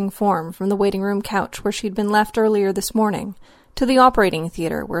unresisting form from the waiting room couch where she'd been left earlier this morning to the operating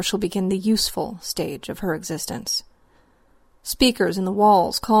theater where she'll begin the useful stage of her existence. Speakers in the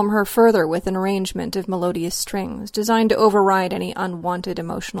walls calm her further with an arrangement of melodious strings designed to override any unwanted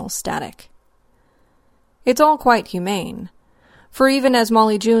emotional static. It's all quite humane, for even as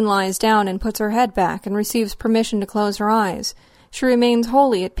Molly June lies down and puts her head back and receives permission to close her eyes, she remains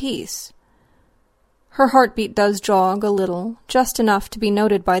wholly at peace. Her heartbeat does jog a little, just enough to be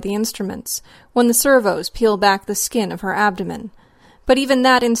noted by the instruments, when the servos peel back the skin of her abdomen, but even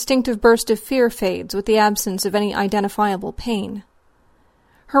that instinctive burst of fear fades with the absence of any identifiable pain.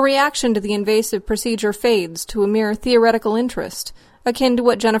 Her reaction to the invasive procedure fades to a mere theoretical interest, akin to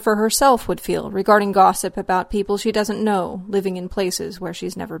what Jennifer herself would feel regarding gossip about people she doesn't know living in places where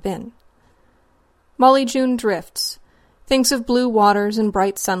she's never been. Molly June drifts, thinks of blue waters and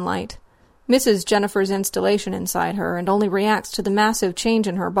bright sunlight, misses Jennifer's installation inside her and only reacts to the massive change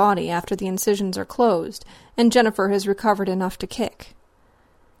in her body after the incisions are closed and Jennifer has recovered enough to kick.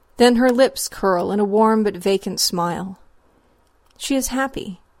 Then her lips curl in a warm but vacant smile. She is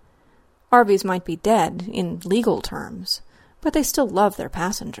happy. RVs might be dead, in legal terms, but they still love their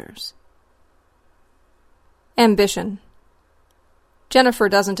passengers. Ambition. Jennifer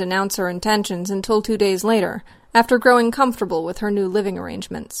doesn't announce her intentions until 2 days later, after growing comfortable with her new living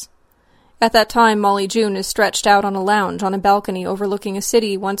arrangements. At that time, Molly June is stretched out on a lounge on a balcony overlooking a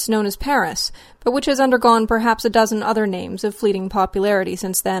city once known as Paris, but which has undergone perhaps a dozen other names of fleeting popularity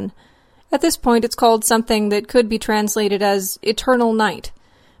since then. At this point, it's called something that could be translated as Eternal Night,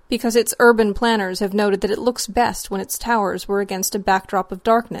 because its urban planners have noted that it looks best when its towers were against a backdrop of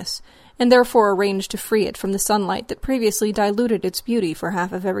darkness, and therefore arranged to free it from the sunlight that previously diluted its beauty for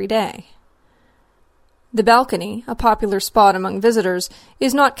half of every day. The balcony, a popular spot among visitors,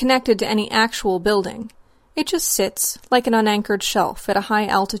 is not connected to any actual building. It just sits, like an unanchored shelf, at a high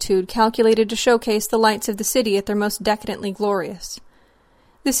altitude calculated to showcase the lights of the city at their most decadently glorious.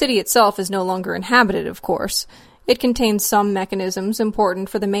 The city itself is no longer inhabited, of course. It contains some mechanisms important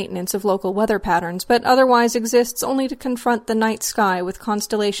for the maintenance of local weather patterns, but otherwise exists only to confront the night sky with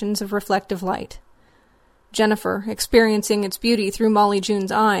constellations of reflective light. Jennifer, experiencing its beauty through Molly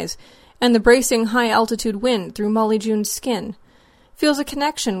June's eyes, and the bracing high-altitude wind through Molly June's skin, feels a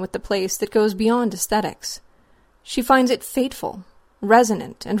connection with the place that goes beyond aesthetics. She finds it fateful,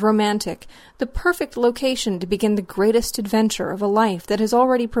 resonant, and romantic, the perfect location to begin the greatest adventure of a life that has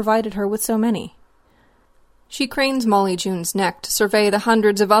already provided her with so many. She cranes Molly June's neck to survey the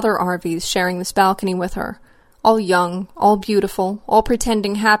hundreds of other RVs sharing this balcony with her, all young, all beautiful, all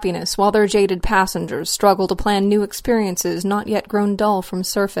pretending happiness while their jaded passengers struggle to plan new experiences not yet grown dull from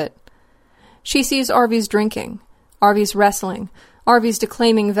surfeit. She sees RVs drinking, RVs wrestling, RVs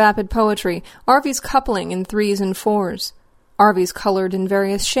declaiming vapid poetry, RVs coupling in 3s and 4s, RVs colored in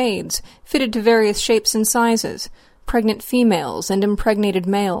various shades, fitted to various shapes and sizes, pregnant females and impregnated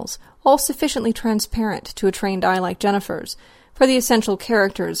males, all sufficiently transparent to a trained eye like Jennifer's, for the essential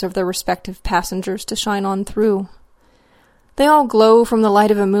characters of their respective passengers to shine on through. They all glow from the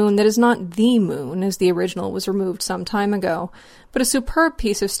light of a moon that is not the moon, as the original was removed some time ago, but a superb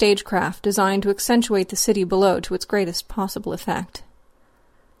piece of stagecraft designed to accentuate the city below to its greatest possible effect.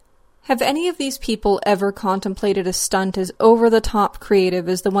 Have any of these people ever contemplated a stunt as over-the-top creative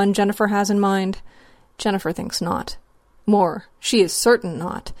as the one Jennifer has in mind? Jennifer thinks not. More, she is certain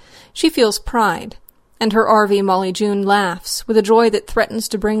not. She feels pride, and her RV Molly June laughs with a joy that threatens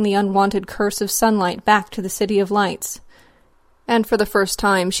to bring the unwanted curse of sunlight back to the City of Lights. And for the first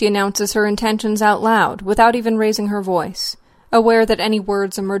time she announces her intentions out loud, without even raising her voice, aware that any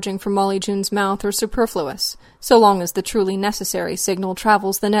words emerging from Molly June's mouth are superfluous, so long as the truly necessary signal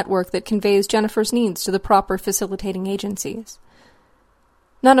travels the network that conveys Jennifer's needs to the proper facilitating agencies.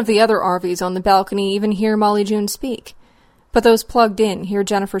 None of the other RVs on the balcony even hear Molly June speak, but those plugged in hear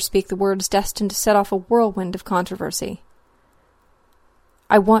Jennifer speak the words destined to set off a whirlwind of controversy.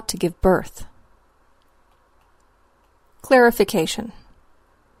 I want to give birth. Clarification.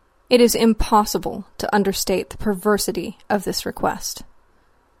 It is impossible to understate the perversity of this request.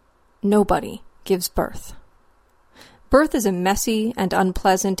 Nobody gives birth. Birth is a messy and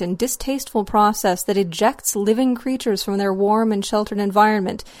unpleasant and distasteful process that ejects living creatures from their warm and sheltered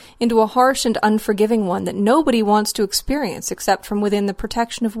environment into a harsh and unforgiving one that nobody wants to experience except from within the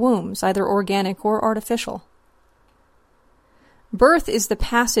protection of wombs, either organic or artificial. Birth is the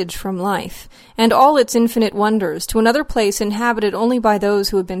passage from life, and all its infinite wonders, to another place inhabited only by those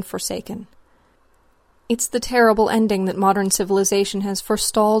who have been forsaken. It's the terrible ending that modern civilization has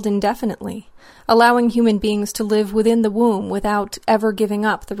forestalled indefinitely, allowing human beings to live within the womb without ever giving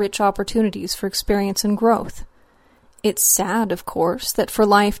up the rich opportunities for experience and growth. It's sad, of course, that for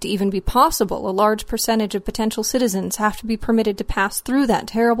life to even be possible, a large percentage of potential citizens have to be permitted to pass through that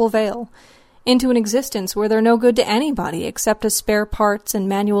terrible veil, into an existence where they're no good to anybody except as spare parts and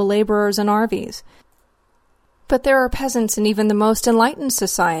manual laborers and RVs. But there are peasants in even the most enlightened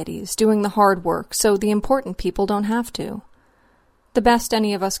societies doing the hard work, so the important people don't have to. The best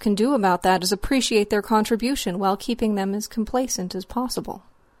any of us can do about that is appreciate their contribution while keeping them as complacent as possible.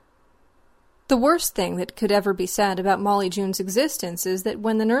 The worst thing that could ever be said about Molly June's existence is that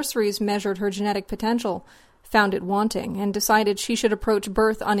when the nurseries measured her genetic potential, found it wanting, and decided she should approach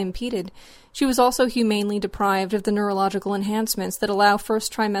birth unimpeded, she was also humanely deprived of the neurological enhancements that allow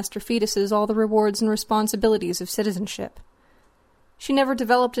first-trimester fetuses all the rewards and responsibilities of citizenship. She never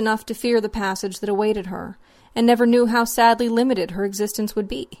developed enough to fear the passage that awaited her, and never knew how sadly limited her existence would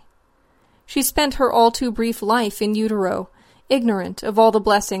be. She spent her all-too-brief life in utero, ignorant of all the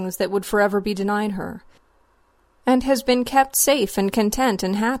blessings that would forever be denied her, and has been kept safe and content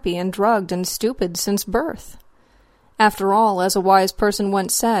and happy and drugged and stupid since birth. After all, as a wise person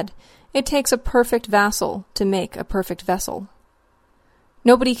once said, it takes a perfect vassal to make a perfect vessel.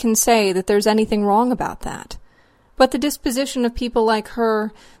 Nobody can say that there's anything wrong about that, but the disposition of people like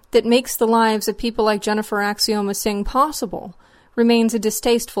her that makes the lives of people like Jennifer Axioma Singh possible remains a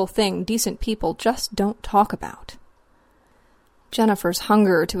distasteful thing decent people just don't talk about. Jennifer's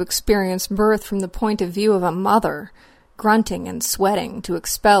hunger to experience birth from the point of view of a mother, grunting and sweating to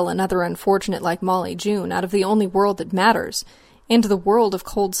expel another unfortunate like Molly June out of the only world that matters, into the world of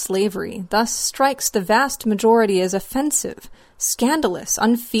cold slavery, thus strikes the vast majority as offensive, scandalous,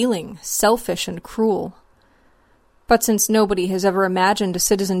 unfeeling, selfish, and cruel. But since nobody has ever imagined a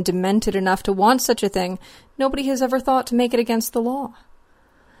citizen demented enough to want such a thing, nobody has ever thought to make it against the law.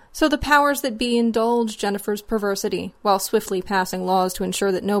 So the powers that be indulge Jennifer's perversity, while swiftly passing laws to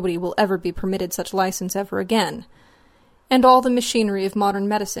ensure that nobody will ever be permitted such license ever again. And all the machinery of modern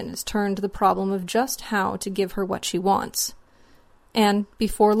medicine is turned to the problem of just how to give her what she wants. And,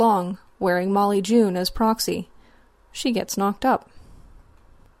 before long, wearing Molly June as proxy, she gets knocked up.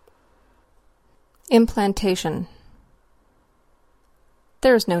 Implantation.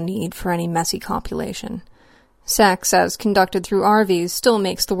 There is no need for any messy copulation. Sex, as conducted through RVs, still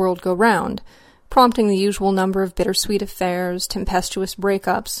makes the world go round, prompting the usual number of bittersweet affairs, tempestuous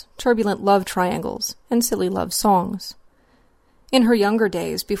breakups, turbulent love triangles, and silly love songs. In her younger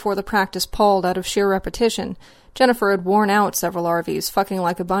days, before the practice palled out of sheer repetition, Jennifer had worn out several RVs fucking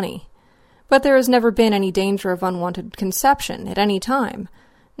like a bunny. But there has never been any danger of unwanted conception at any time,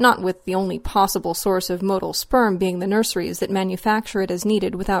 not with the only possible source of motile sperm being the nurseries that manufacture it as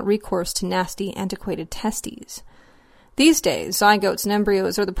needed without recourse to nasty, antiquated testes. These days, zygotes and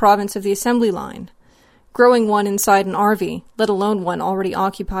embryos are the province of the assembly line. Growing one inside an RV, let alone one already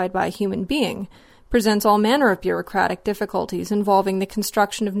occupied by a human being, presents all manner of bureaucratic difficulties involving the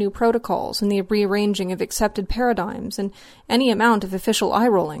construction of new protocols and the rearranging of accepted paradigms and any amount of official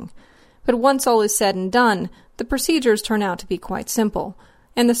eye-rolling. But once all is said and done, the procedures turn out to be quite simple,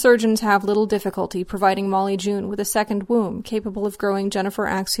 and the surgeons have little difficulty providing Molly June with a second womb capable of growing Jennifer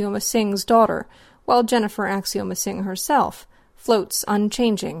Axioma Singh's daughter, while Jennifer Axioma Singh herself floats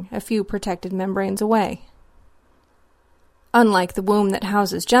unchanging a few protected membranes away. Unlike the womb that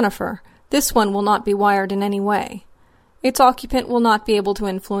houses Jennifer, this one will not be wired in any way. Its occupant will not be able to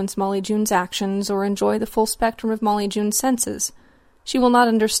influence Molly June's actions or enjoy the full spectrum of Molly June's senses. She will not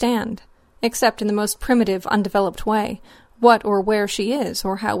understand, except in the most primitive, undeveloped way, what or where she is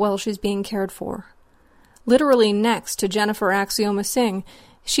or how well she's being cared for. Literally next to Jennifer Axioma Singh,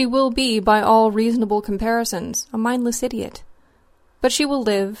 she will be, by all reasonable comparisons, a mindless idiot, But she will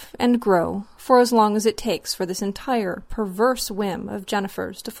live and grow for as long as it takes for this entire perverse whim of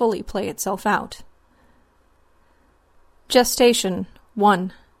Jennifer's to fully play itself out. Gestation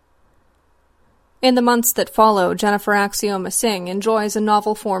 1. In the months that follow, Jennifer Axioma Singh enjoys a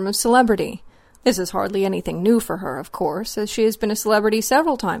novel form of celebrity. This is hardly anything new for her, of course, as she has been a celebrity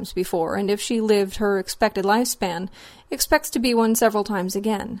several times before, and if she lived her expected lifespan, expects to be one several times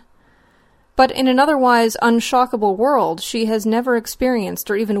again. But in an otherwise unshockable world, she has never experienced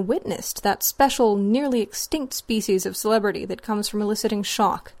or even witnessed that special, nearly extinct species of celebrity that comes from eliciting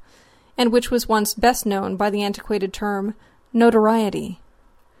shock, and which was once best known by the antiquated term notoriety.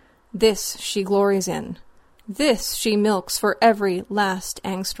 This she glories in. This she milks for every last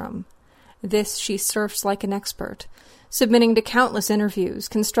angstrom. This she surfs like an expert, submitting to countless interviews,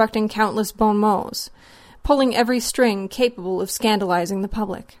 constructing countless bon mots, pulling every string capable of scandalizing the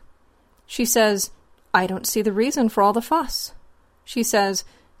public. She says, I don't see the reason for all the fuss. She says,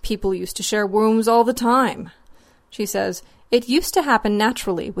 people used to share wombs all the time. She says, it used to happen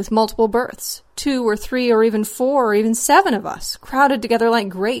naturally with multiple births, 2 or 3 or even 4 or even 7 of us, crowded together like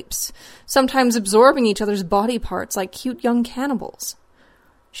grapes, sometimes absorbing each other's body parts like cute young cannibals.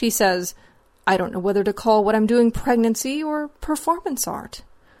 She says, I don't know whether to call what I'm doing pregnancy or performance art.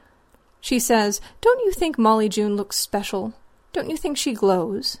 She says, don't you think Molly June looks special? Don't you think she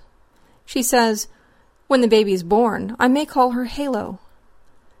glows? She says, when the baby's born, I may call her Halo.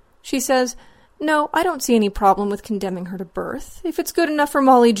 She says, no, I don't see any problem with condemning her to birth. If it's good enough for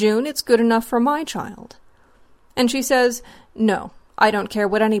Molly June, it's good enough for my child. And she says, no, I don't care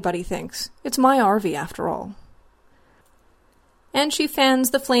what anybody thinks. It's my RV after all. And she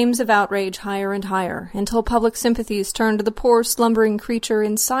fans the flames of outrage higher and higher, until public sympathies turn to the poor slumbering creature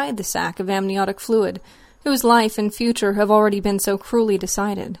inside the sack of amniotic fluid, whose life and future have already been so cruelly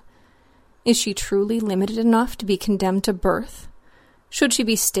decided. Is she truly limited enough to be condemned to birth? Should she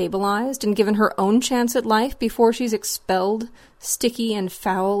be stabilized and given her own chance at life before she's expelled, sticky and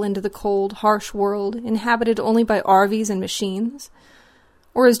foul, into the cold, harsh world, inhabited only by RVs and machines?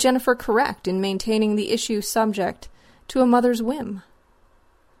 Or is Jennifer correct in maintaining the issue subject to a mother's whim?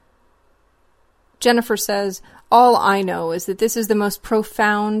 Jennifer says, all I know is that this is the most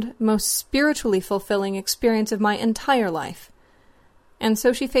profound, most spiritually fulfilling experience of my entire life. And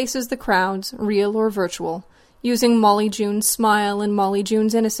so she faces the crowds, real or virtual, using Molly June's smile and Molly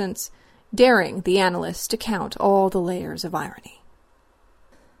June's innocence, daring the analysts to count all the layers of irony.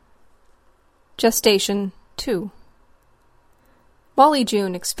 Gestation 2. Molly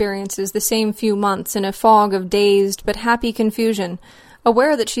June experiences the same few months in a fog of dazed but happy confusion,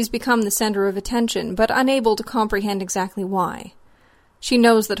 aware that she's become the center of attention, but unable to comprehend exactly why. She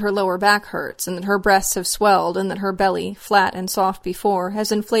knows that her lower back hurts, and that her breasts have swelled, and that her belly, flat and soft before,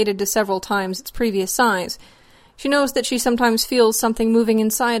 has inflated to several times its previous size. She knows that she sometimes feels something moving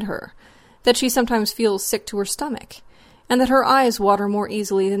inside her, that she sometimes feels sick to her stomach, and that her eyes water more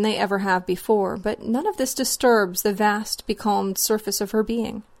easily than they ever have before, but none of this disturbs the vast, becalmed surface of her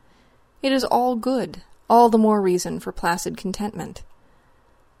being. It is all good, all the more reason for placid contentment.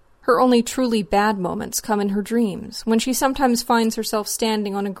 Her only truly bad moments come in her dreams, when she sometimes finds herself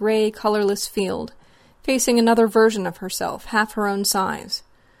standing on a gray, colorless field, facing another version of herself, half her own size.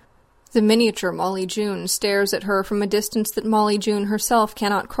 The miniature Molly June stares at her from a distance that Molly June herself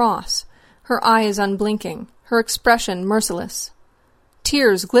cannot cross, her eyes unblinking, her expression merciless.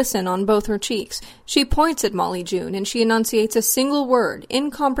 Tears glisten on both her cheeks. She points at Molly June, and she enunciates a single word,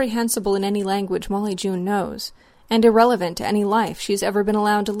 incomprehensible in any language Molly June knows, and irrelevant to any life she's ever been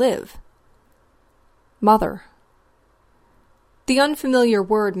allowed to live. Mother. The unfamiliar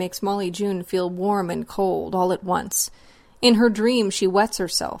word makes Molly June feel warm and cold all at once. In her dream she wets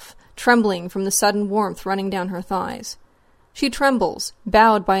herself, trembling from the sudden warmth running down her thighs. She trembles,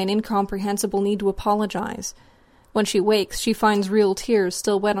 bowed by an incomprehensible need to apologize. When she wakes, she finds real tears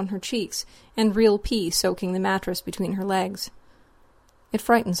still wet on her cheeks, and real pee soaking the mattress between her legs. It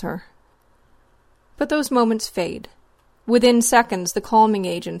frightens her. But those moments fade. Within seconds, the calming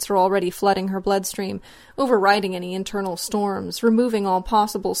agents are already flooding her bloodstream, overriding any internal storms, removing all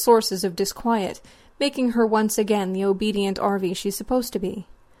possible sources of disquiet, making her once again the obedient RV she's supposed to be.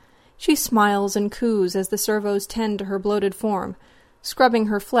 She smiles and coos as the servos tend to her bloated form, scrubbing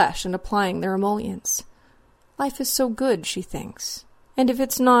her flesh and applying their emollients. Life is so good, she thinks. And if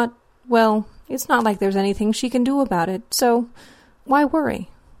it's not, well, it's not like there's anything she can do about it, so why worry?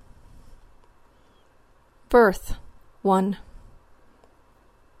 Birth 1.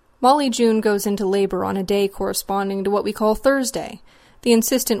 Molly June goes into labor on a day corresponding to what we call Thursday, the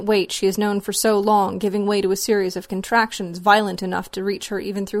insistent wait she has known for so long giving way to a series of contractions violent enough to reach her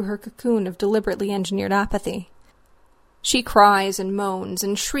even through her cocoon of deliberately engineered apathy. She cries and moans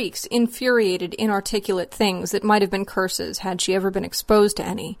and shrieks infuriated, inarticulate things that might have been curses had she ever been exposed to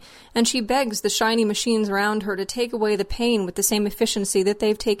any, and she begs the shiny machines around her to take away the pain with the same efficiency that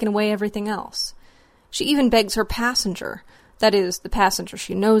they've taken away everything else. She even begs her passenger, that is, the passenger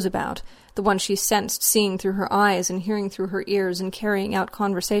she knows about, the one she sensed seeing through her eyes and hearing through her ears and carrying out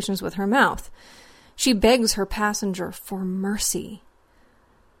conversations with her mouth. She begs her passenger for mercy.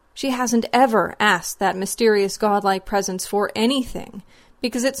 She hasn't ever asked that mysterious godlike presence for anything,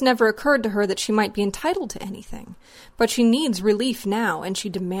 because it's never occurred to her that she might be entitled to anything. But she needs relief now, and she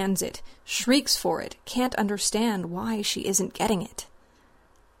demands it, shrieks for it, can't understand why she isn't getting it.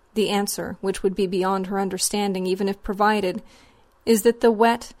 The answer, which would be beyond her understanding even if provided, is that the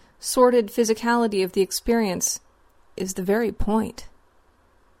wet, sordid physicality of the experience is the very point.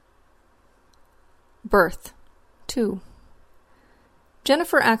 Birth 2.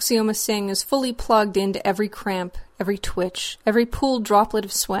 Jennifer Axioma Singh is fully plugged into every cramp, every twitch, every pooled droplet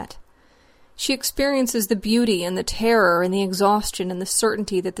of sweat. She experiences the beauty and the terror and the exhaustion and the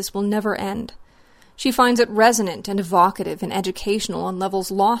certainty that this will never end. She finds it resonant and evocative and educational on levels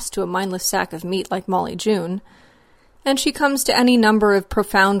lost to a mindless sack of meat like Molly June. And she comes to any number of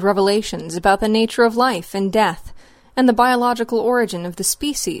profound revelations about the nature of life and death, and the biological origin of the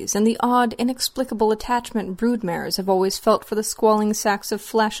species, and the odd, inexplicable attachment broodmares have always felt for the squalling sacks of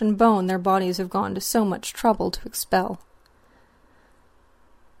flesh and bone their bodies have gone to so much trouble to expel.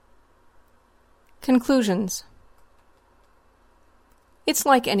 Conclusions. It's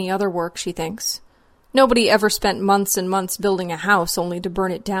like any other work, she thinks. Nobody ever spent months and months building a house only to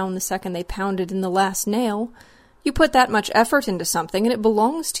burn it down the second they pounded in the last nail. You put that much effort into something, and it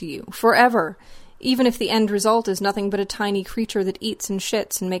belongs to you, forever, even if the end result is nothing but a tiny creature that eats and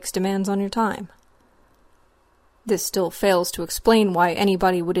shits and makes demands on your time. This still fails to explain why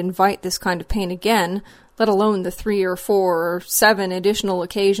anybody would invite this kind of pain again, let alone the 3 or 4 or 7 additional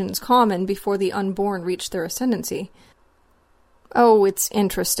occasions common before the unborn reach their ascendancy. Oh, it's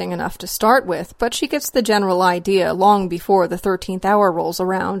interesting enough to start with, but she gets the general idea long before the 13th hour rolls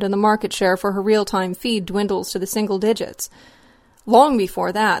around and the market share for her real-time feed dwindles to the single digits. Long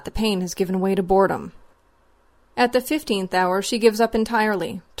before that, the pain has given way to boredom. At the 15th hour, she gives up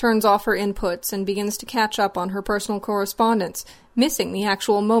entirely, turns off her inputs, and begins to catch up on her personal correspondence, missing the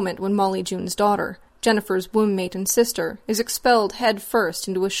actual moment when Molly June's daughter, Jennifer's womb-mate and sister, is expelled head first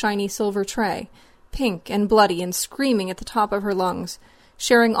into a shiny silver tray, pink and bloody and screaming at the top of her lungs,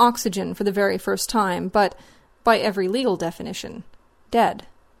 sharing oxygen for the very first time, but, by every legal definition, dead.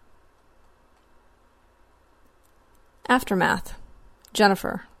 Aftermath.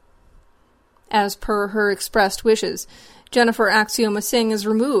 Jennifer. As per her expressed wishes, Jennifer Axioma Singh is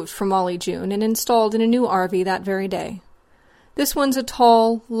removed from Molly June and installed in a new RV that very day. This one's a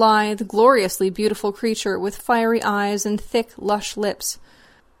tall, lithe, gloriously beautiful creature with fiery eyes and thick, lush lips.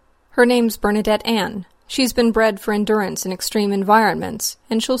 Her name's Bernadette Ann. She's been bred for endurance in extreme environments,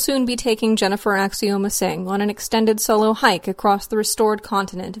 and she'll soon be taking Jennifer Axioma Singh on an extended solo hike across the restored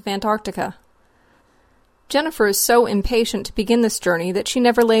continent of Antarctica. Jennifer is so impatient to begin this journey that she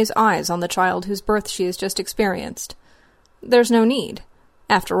never lays eyes on the child whose birth she has just experienced. There's no need.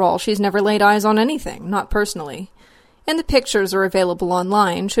 After all, she's never laid eyes on anything, not personally. And the pictures are available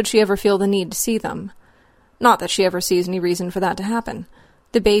online, should she ever feel the need to see them. Not that she ever sees any reason for that to happen.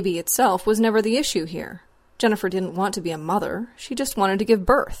 The baby itself was never the issue here. Jennifer didn't want to be a mother, she just wanted to give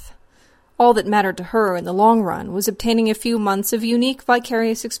birth. All that mattered to her in the long run was obtaining a few months of unique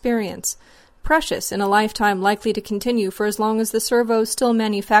vicarious experience, precious in a lifetime likely to continue for as long as the servos still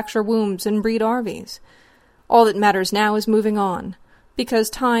manufacture wombs and breed RVs. All that matters now is moving on, because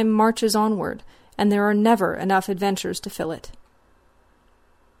time marches onward, and there are never enough adventures to fill it.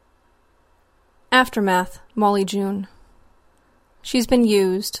 Aftermath, Molly June. She's been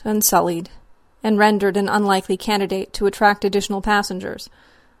used, unsullied, and rendered an unlikely candidate to attract additional passengers.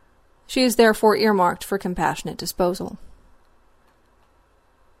 She is therefore earmarked for compassionate disposal.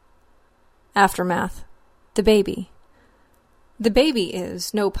 Aftermath. The baby. The baby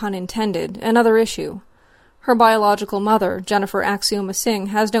is, no pun intended, another issue. Her biological mother, Jennifer Axioma Singh,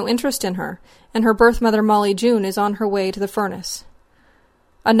 has no interest in her, and her birth mother Molly June is on her way to the furnace.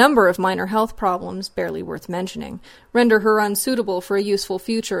 A number of minor health problems, barely worth mentioning, render her unsuitable for a useful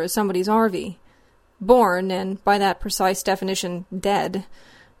future as somebody's RV. Born, and by that precise definition, dead,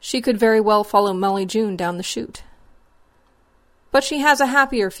 she could very well follow Molly June down the chute. But she has a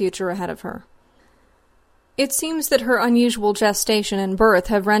happier future ahead of her. It seems that her unusual gestation and birth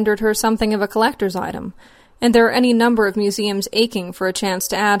have rendered her something of a collector's item, and there are any number of museums aching for a chance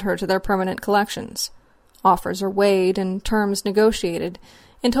to add her to their permanent collections. Offers are weighed and terms negotiated,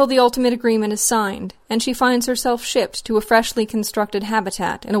 until the ultimate agreement is signed, and she finds herself shipped to a freshly constructed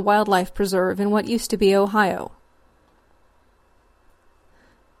habitat in a wildlife preserve in what used to be Ohio.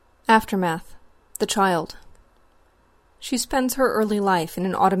 Aftermath. The child. She spends her early life in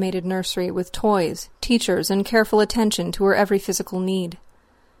an automated nursery with toys, teachers, and careful attention to her every physical need.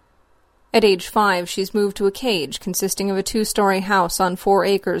 At age 5, she's moved to a cage consisting of a 2-story house on 4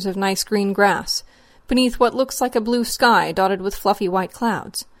 acres of nice green grass, beneath what looks like a blue sky dotted with fluffy white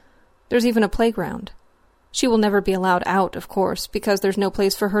clouds. There's even a playground. She will never be allowed out, of course, because there's no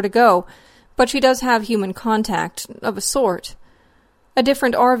place for her to go, but she does have human contact, of a sort. A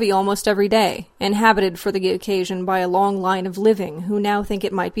different RV almost every day, inhabited for the occasion by a long line of living who now think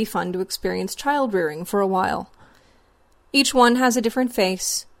it might be fun to experience child-rearing for a while. Each one has a different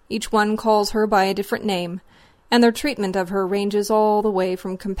face, each one calls her by a different name, and their treatment of her ranges all the way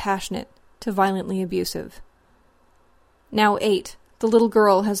from compassionate to violently abusive. Now 8, the little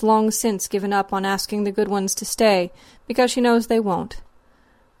girl has long since given up on asking the good ones to stay, because she knows they won't.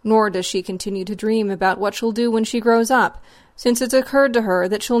 Nor does she continue to dream about what she'll do when she grows up, since it's occurred to her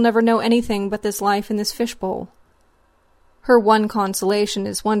that she'll never know anything but this life in this fishbowl. Her one consolation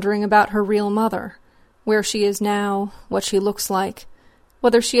is wondering about her real mother, where she is now, what she looks like,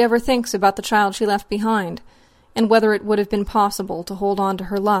 whether she ever thinks about the child she left behind, and whether it would have been possible to hold on to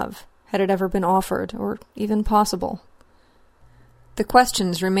her love, had it ever been offered, or even possible. The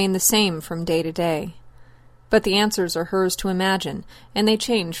questions remain the same from day to day, but the answers are hers to imagine, and they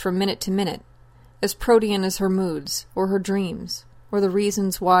change from minute to minute, as protean as her moods, or her dreams, or the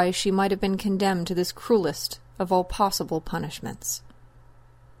reasons why she might have been condemned to this cruelest of all possible punishments.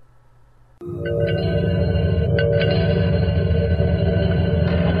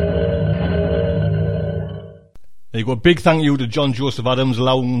 There you go. Big thank you to John Joseph Adams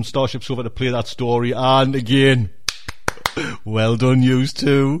allowing Starship Sofa to play that story. And again, well done, yous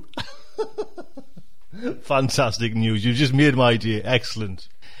too. Fantastic news. You just made my day. Excellent.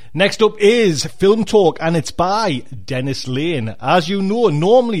 Next up is Film Talk, and it's by Dennis Lane. As you know,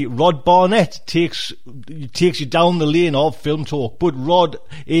 normally Rod Barnett takes you down the lane of Film Talk, but Rod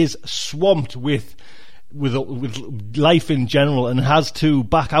is swamped with life in general and has to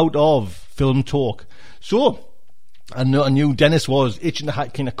back out of Film Talk. So I knew Dennis was itching to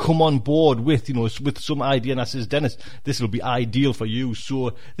kind of come on board with some idea, and I says, Dennis, this will be ideal for you.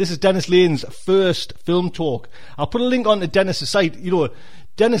 So this is Dennis Lane's first Film Talk. I'll put a link on to Dennis' site.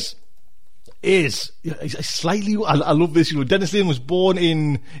 Dennis is slightly, I love this, Dennis Lane was born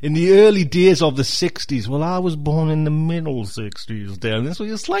in the early days of the 60s. Well, I was born in the middle 60s, Dennis, so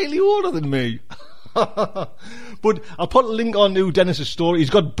you're slightly older than me. But I'll put a link on to Dennis' story. He's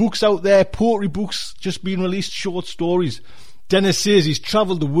got books out there, poetry books just being released, short stories. Dennis says he's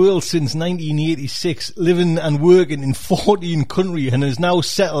travelled the world since 1986, living and working in 14 countries, and is now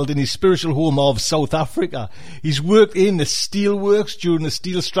settled in his spiritual home of South Africa. He's worked in the steelworks during the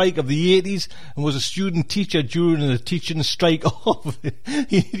steel strike of the 80s and was a student teacher during the teaching strike of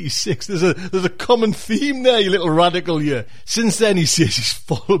 86. There's a common theme there, you little radical here. Since then, he says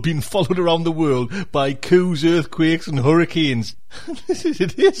he's been followed around the world by coups, earthquakes and hurricanes.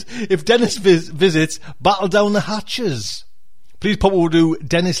 It is. If Dennis visits, battle down the hatches. Please pop over to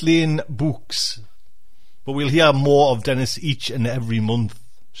Dennis Lane Books. But we'll hear more of Dennis each and every month.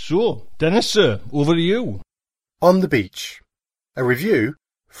 So, Dennis, sir, over to you. On the Beach. A review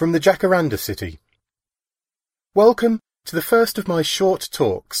from the Jacaranda City. Welcome to the first of my short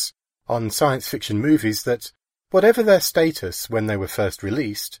talks on science fiction movies that, whatever their status when they were first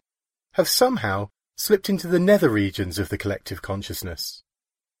released, have somehow slipped into the nether regions of the collective consciousness.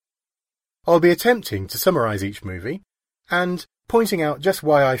 I'll be attempting to summarise each movie, and pointing out just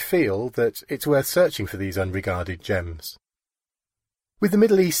why I feel that it's worth searching for these unregarded gems. With the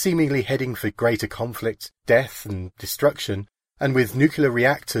Middle East seemingly heading for greater conflict, death and destruction, and with nuclear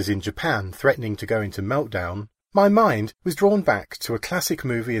reactors in Japan threatening to go into meltdown, my mind was drawn back to a classic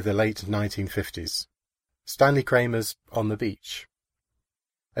movie of the late 1950s, Stanley Kramer's On the Beach.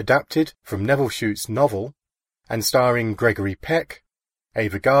 Adapted from Neville Shute's novel, and starring Gregory Peck,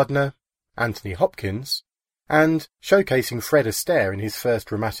 Ava Gardner, Anthony Hopkins, and showcasing Fred Astaire in his first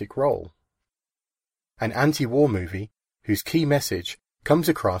dramatic role. An anti-war movie whose key message comes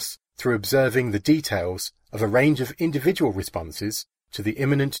across through observing the details of a range of individual responses to the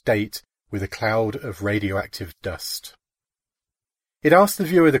imminent date with a cloud of radioactive dust. It asks the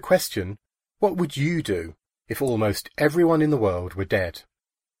viewer the question, what would you do if almost everyone in the world were dead,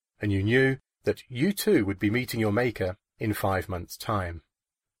 and you knew that you too would be meeting your maker in 5 months' time?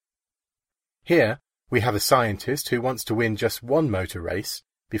 Here, we have a scientist who wants to win just one motor race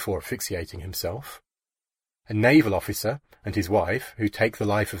before asphyxiating himself, a naval officer and his wife who take the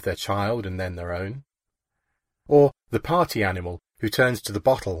life of their child and then their own, or the party animal who turns to the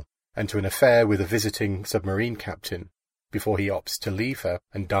bottle and to an affair with a visiting submarine captain before he opts to leave her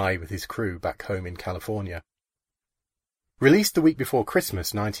and die with his crew back home in California. Released the week before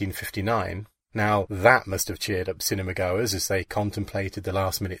Christmas 1959, now that must have cheered up cinema-goers as they contemplated the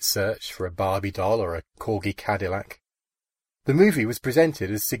last-minute search for a Barbie doll or a Corgi Cadillac. The movie was presented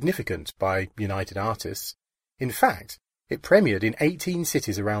as significant by United Artists. In fact, it premiered in 18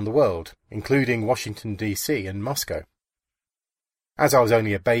 cities around the world, including Washington, D.C. and Moscow. As I was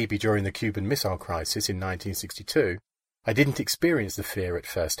only a baby during the Cuban Missile Crisis in 1962, I didn't experience the fear at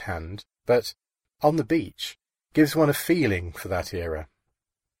first hand, but On the Beach gives one a feeling for that era.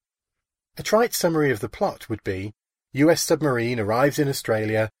 A trite summary of the plot would be, US submarine arrives in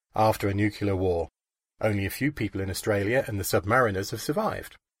Australia after a nuclear war. Only a few people in Australia and the submariners have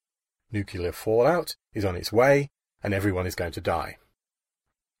survived. Nuclear fallout is on its way, and everyone is going to die.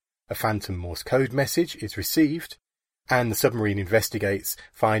 A phantom Morse code message is received, and the submarine investigates,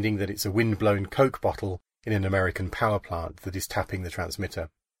 finding that it's a wind-blown Coke bottle in an American power plant that is tapping the transmitter.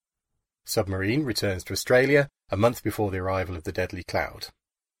 Submarine returns to Australia a month before the arrival of the deadly cloud.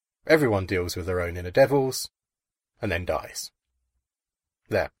 Everyone deals with their own inner devils, and then dies.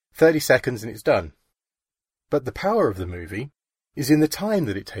 There, 30 seconds and it's done. But the power of the movie is in the time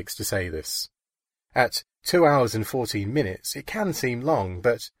that it takes to say this. At 2 hours and 14 minutes, it can seem long,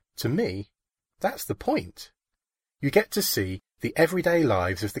 but to me, that's the point. You get to see the everyday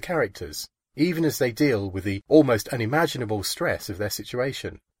lives of the characters, even as they deal with the almost unimaginable stress of their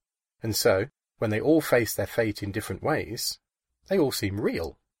situation. And so, when they all face their fate in different ways, they all seem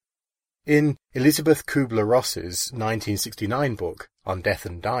real. In Elizabeth Kubler-Ross's 1969 book, On Death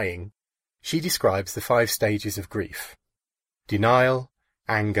and Dying, she describes the 5 stages of grief: denial,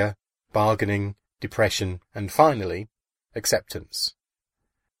 anger, bargaining, depression, and finally, acceptance.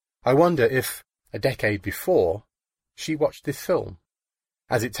 I wonder if, a decade before, she watched this film,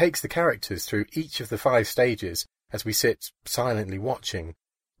 as it takes the characters through each of the 5 stages as we sit silently watching,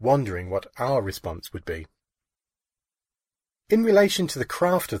 wondering what our response would be. In relation to the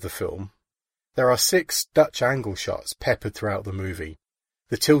craft of the film, there are 6 Dutch angle shots peppered throughout the movie,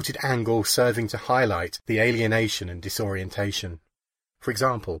 the tilted angle serving to highlight the alienation and disorientation. For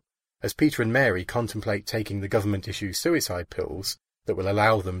example, as Peter and Mary contemplate taking the government-issued suicide pills that will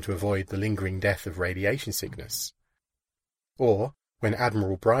allow them to avoid the lingering death of radiation sickness. Or when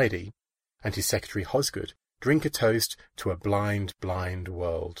Admiral Bridie and his secretary Hosgood drink a toast to a blind, blind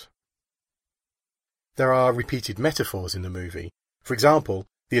world. There are repeated metaphors in the movie. For example,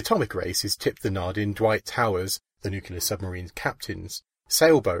 the atomic race is tipped the nod in Dwight Towers, the nuclear submarine's captain's,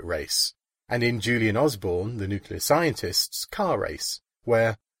 sailboat race, and in Julian Osborne, the nuclear scientist's, car race,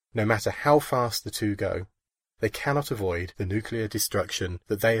 where, no matter how fast the two go, they cannot avoid the nuclear destruction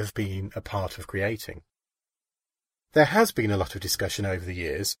that they have been a part of creating. There has been a lot of discussion over the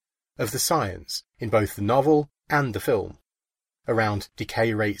years of the science in both the novel and the film, around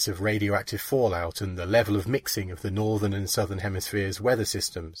decay rates of radioactive fallout and the level of mixing of the northern and southern hemispheres' weather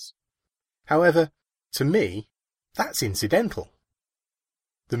systems. However, to me, that's incidental.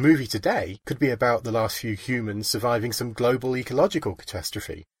 The movie today could be about the last few humans surviving some global ecological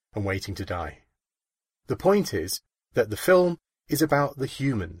catastrophe and waiting to die. The point is that the film is about the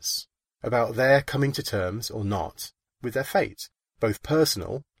humans, about their coming to terms, or not, with their fate, both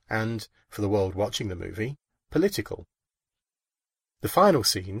personal and, for the world watching the movie, political. The final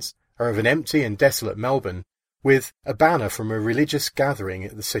scenes are of an empty and desolate Melbourne with a banner from a religious gathering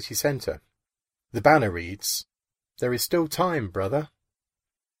at the city centre. The banner reads, "There is still time, brother."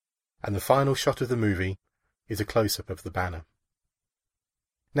 And the final shot of the movie is a close-up of the banner.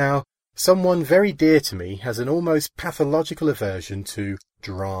 Now, someone very dear to me has an almost pathological aversion to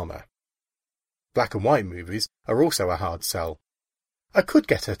drama. Black and white movies are also a hard sell. I could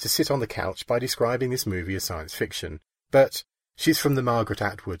get her to sit on the couch by describing this movie as science fiction, but she's from the Margaret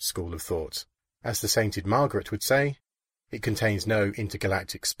Atwood school of thought. As the sainted Margaret would say, it contains no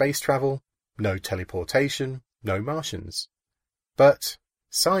intergalactic space travel, no teleportation, no Martians. But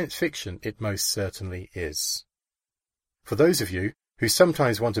science fiction it most certainly is. For those of you who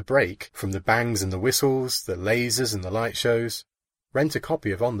sometimes want a break from the bangs and the whistles, the lasers and the light shows, rent a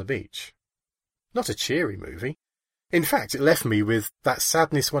copy of On the Beach. Not a cheery movie. In fact, it left me with that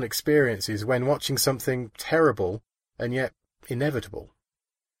sadness one experiences when watching something terrible and yet inevitable.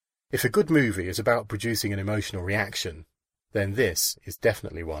 If a good movie is about producing an emotional reaction, then this is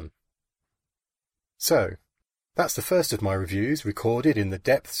definitely one. So, that's the first of my reviews recorded in the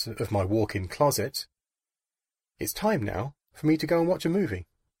depths of my walk-in closet. It's time now for me to go and watch a movie.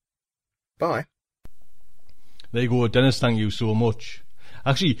 Bye. There you go, Dennis, thank you so much.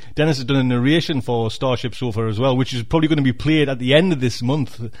 Actually, Dennis has done a narration for StarShipSofa as well, which is probably going to be played at the end of this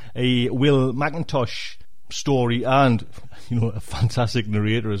month. A Will McIntosh story and, a fantastic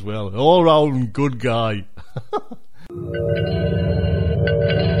narrator as well. All-round good guy.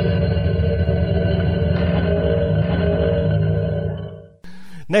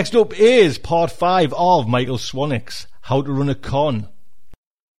 Next up is part 5 of Michael Swanwick's How to Run a Con.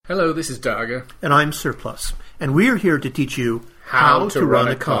 Hello, this is Darga. And I'm Surplus. And we're here to teach you how to run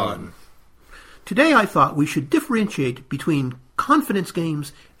a con. Today I thought we should differentiate between confidence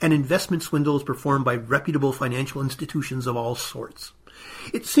games and investment swindles performed by reputable financial institutions of all sorts.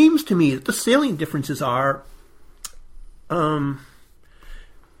 It seems to me that the salient differences are, I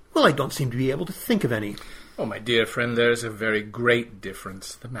don't seem to be able to think of any. Oh, my dear friend, there is a very great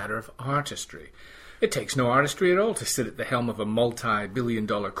difference, the matter of artistry. It takes no artistry at all to sit at the helm of a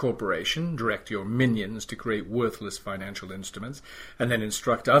multi-billion-dollar corporation, direct your minions to create worthless financial instruments, and then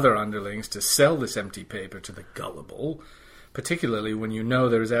instruct other underlings to sell this empty paper to the gullible, particularly when you know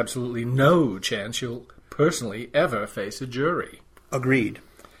there is absolutely no chance you'll personally ever face a jury. Agreed.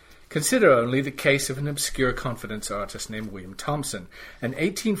 Consider only the case of an obscure confidence artist named William Thompson. An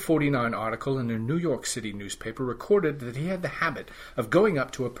 1849 article in a New York City newspaper recorded that he had the habit of going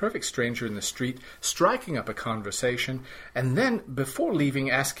up to a perfect stranger in the street, striking up a conversation, and then, before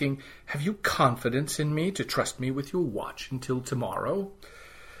leaving, asking, "Have you confidence in me to trust me with your watch until tomorrow?"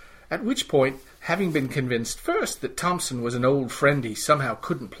 At which point, having been convinced first that Thompson was an old friend he somehow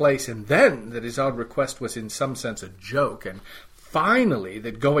couldn't place, and then that his odd request was in some sense a joke, and finally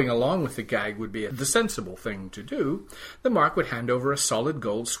that going along with the gag would be the sensible thing to do, the Mark would hand over a solid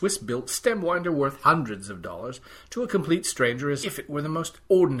gold Swiss-built stem winder worth hundreds of dollars to a complete stranger as if it were the most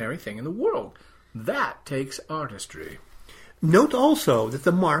ordinary thing in the world. That takes artistry. Note also that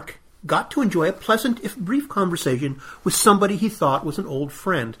the Mark got to enjoy a pleasant, if brief, conversation with somebody he thought was an old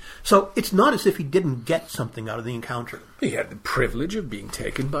friend. So it's not as if he didn't get something out of the encounter. He had the privilege of being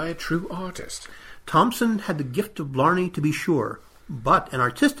taken by a true artist. Thompson had the gift of blarney, to be sure, but an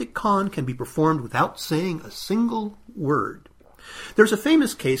artistic con can be performed without saying a single word. There's a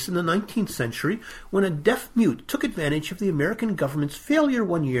famous case in the 19th century when a deaf mute took advantage of the American government's failure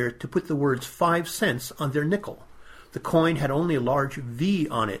one year to put the words 5 cents on their nickel. The coin had only a large V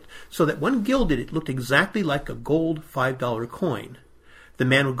on it, so that when gilded it looked exactly like a gold $5 coin. The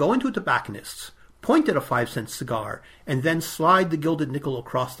man would go into a tobacconist's, point at a 5-cent cigar, and then slide the gilded nickel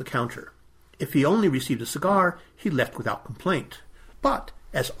across the counter. If he only received a cigar, he left without complaint. But,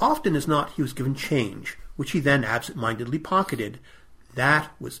 as often as not, he was given change, which he then absent-mindedly pocketed.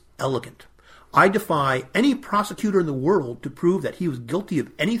 That was elegant. I defy any prosecutor in the world to prove that he was guilty of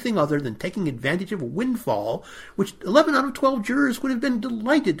anything other than taking advantage of a windfall, which 11 out of 12 jurors would have been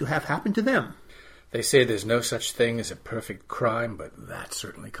delighted to have happened to them. They say there's no such thing as a perfect crime, but that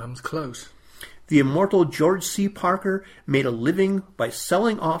certainly comes close. The immortal George C. Parker made a living by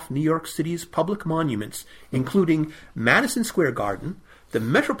selling off New York City's public monuments, including Madison Square Garden, the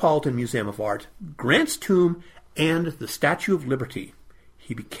Metropolitan Museum of Art, Grant's Tomb, and the Statue of Liberty.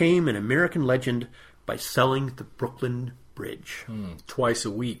 He became an American legend by selling the Brooklyn Bridge. Twice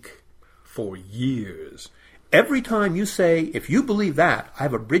a week. For years. Every time you say, "If you believe that, I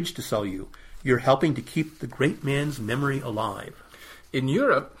have a bridge to sell you," you're helping to keep the great man's memory alive. In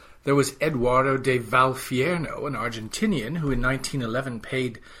Europe, there was Eduardo de Valfierno, an Argentinian who in 1911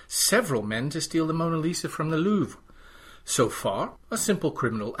 paid several men to steal the Mona Lisa from the Louvre. So far, a simple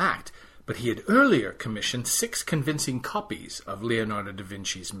criminal act, but he had earlier commissioned 6 convincing copies of Leonardo da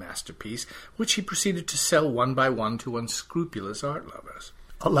Vinci's masterpiece, which he proceeded to sell one by one to unscrupulous art lovers.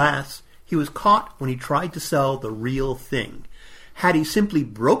 Alas, he was caught when he tried to sell the real thing. Had he simply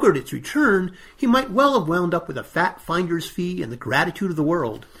brokered its return, he might well have wound up with a fat finder's fee and the gratitude of the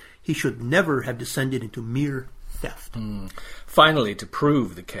world. He should never have descended into mere theft. Finally, to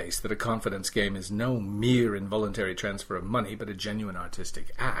prove the case that a confidence game is no mere involuntary transfer of money, but a genuine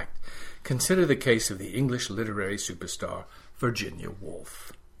artistic act, consider the case of the English literary superstar Virginia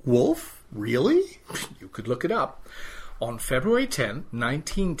Woolf. Woolf? Really? You could look it up. On February 10,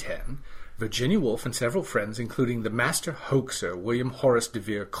 1910, Virginia Woolf and several friends, including the master hoaxer William Horace de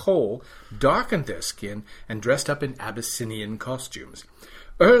Vere Cole, darkened their skin and dressed up in Abyssinian costumes.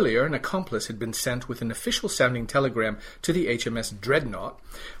 Earlier, an accomplice had been sent with an official-sounding telegram to the HMS Dreadnought,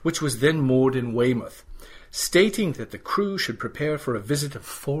 which was then moored in Weymouth, stating that the crew should prepare for a visit of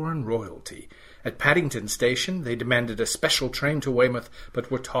foreign royalty. At Paddington Station, they demanded a special train to Weymouth, but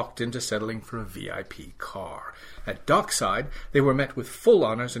were talked into settling for a VIP car. At Dockside, they were met with full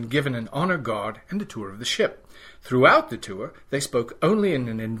honours and given an honour guard and a tour of the ship. Throughout the tour, they spoke only in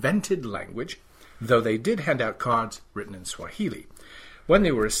an invented language, though they did hand out cards written in Swahili. When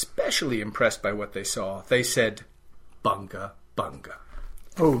they were especially impressed by what they saw, they said, "Bunga, bunga."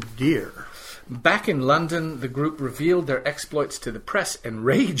 Oh dear. Back in London, the group revealed their exploits to the press,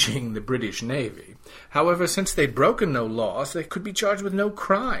 enraging the British Navy. However, since they'd broken no laws, they could be charged with no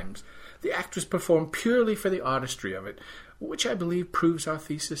crimes. The act was performed purely for the artistry of it, which I believe proves our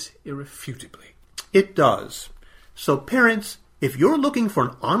thesis irrefutably. It does. So parents, if you're looking for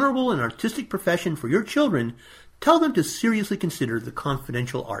an honorable and artistic profession for your children, tell them to seriously consider the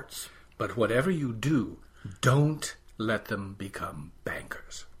confidential arts. But whatever you do, don't let them become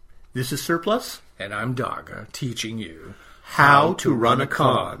bankers. This is Surplus. And I'm Darga, teaching you how to run a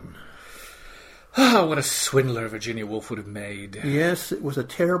con. Ah, what a swindler Virginia Woolf would have made. Yes, it was a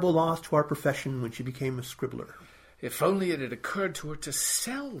terrible loss to our profession when she became a scribbler. If only it had occurred to her to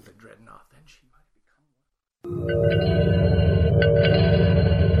sell the Dreadnought, then she might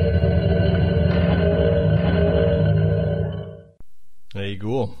There you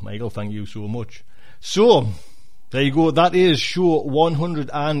go, Michael, thank you so much. So, there you go, that is show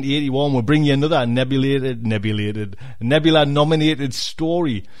 181. We'll bring you another Nebula-nominated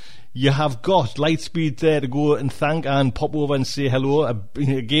story. You have got Lightspeed there to go and thank and pop over and say hello.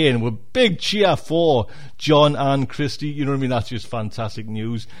 Again, with big cheer for John and Christy. You know what I mean? That's just fantastic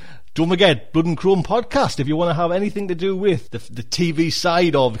news. Don't forget, Blood and Chrome podcast. If you want to have anything to do with the TV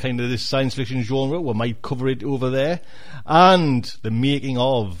side of kind of this science fiction genre, we might cover it over there. And the making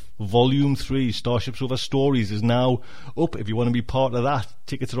of Volume 3, StarShipSofa Stories, is now up. If you want to be part of that,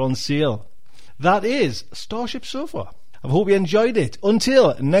 tickets are on sale. That is StarShipSofa. I hope you enjoyed it.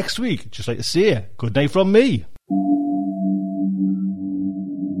 Until next week, just like to say, good night from me.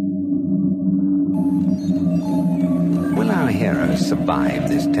 Will our heroes survive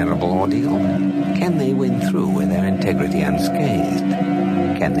this terrible ordeal? Can they win through with their integrity unscathed?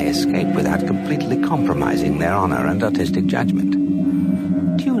 Can they escape without completely compromising their honor and artistic judgment?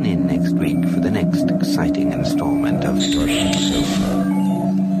 Tune in next week for the next exciting installment of StarShipSofa.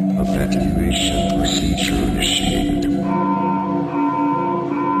 Evacuation procedure initiated.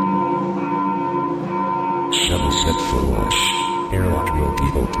 Shuttle set for launch. Airlock will be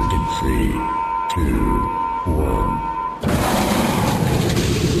opened in 3, 2, 1.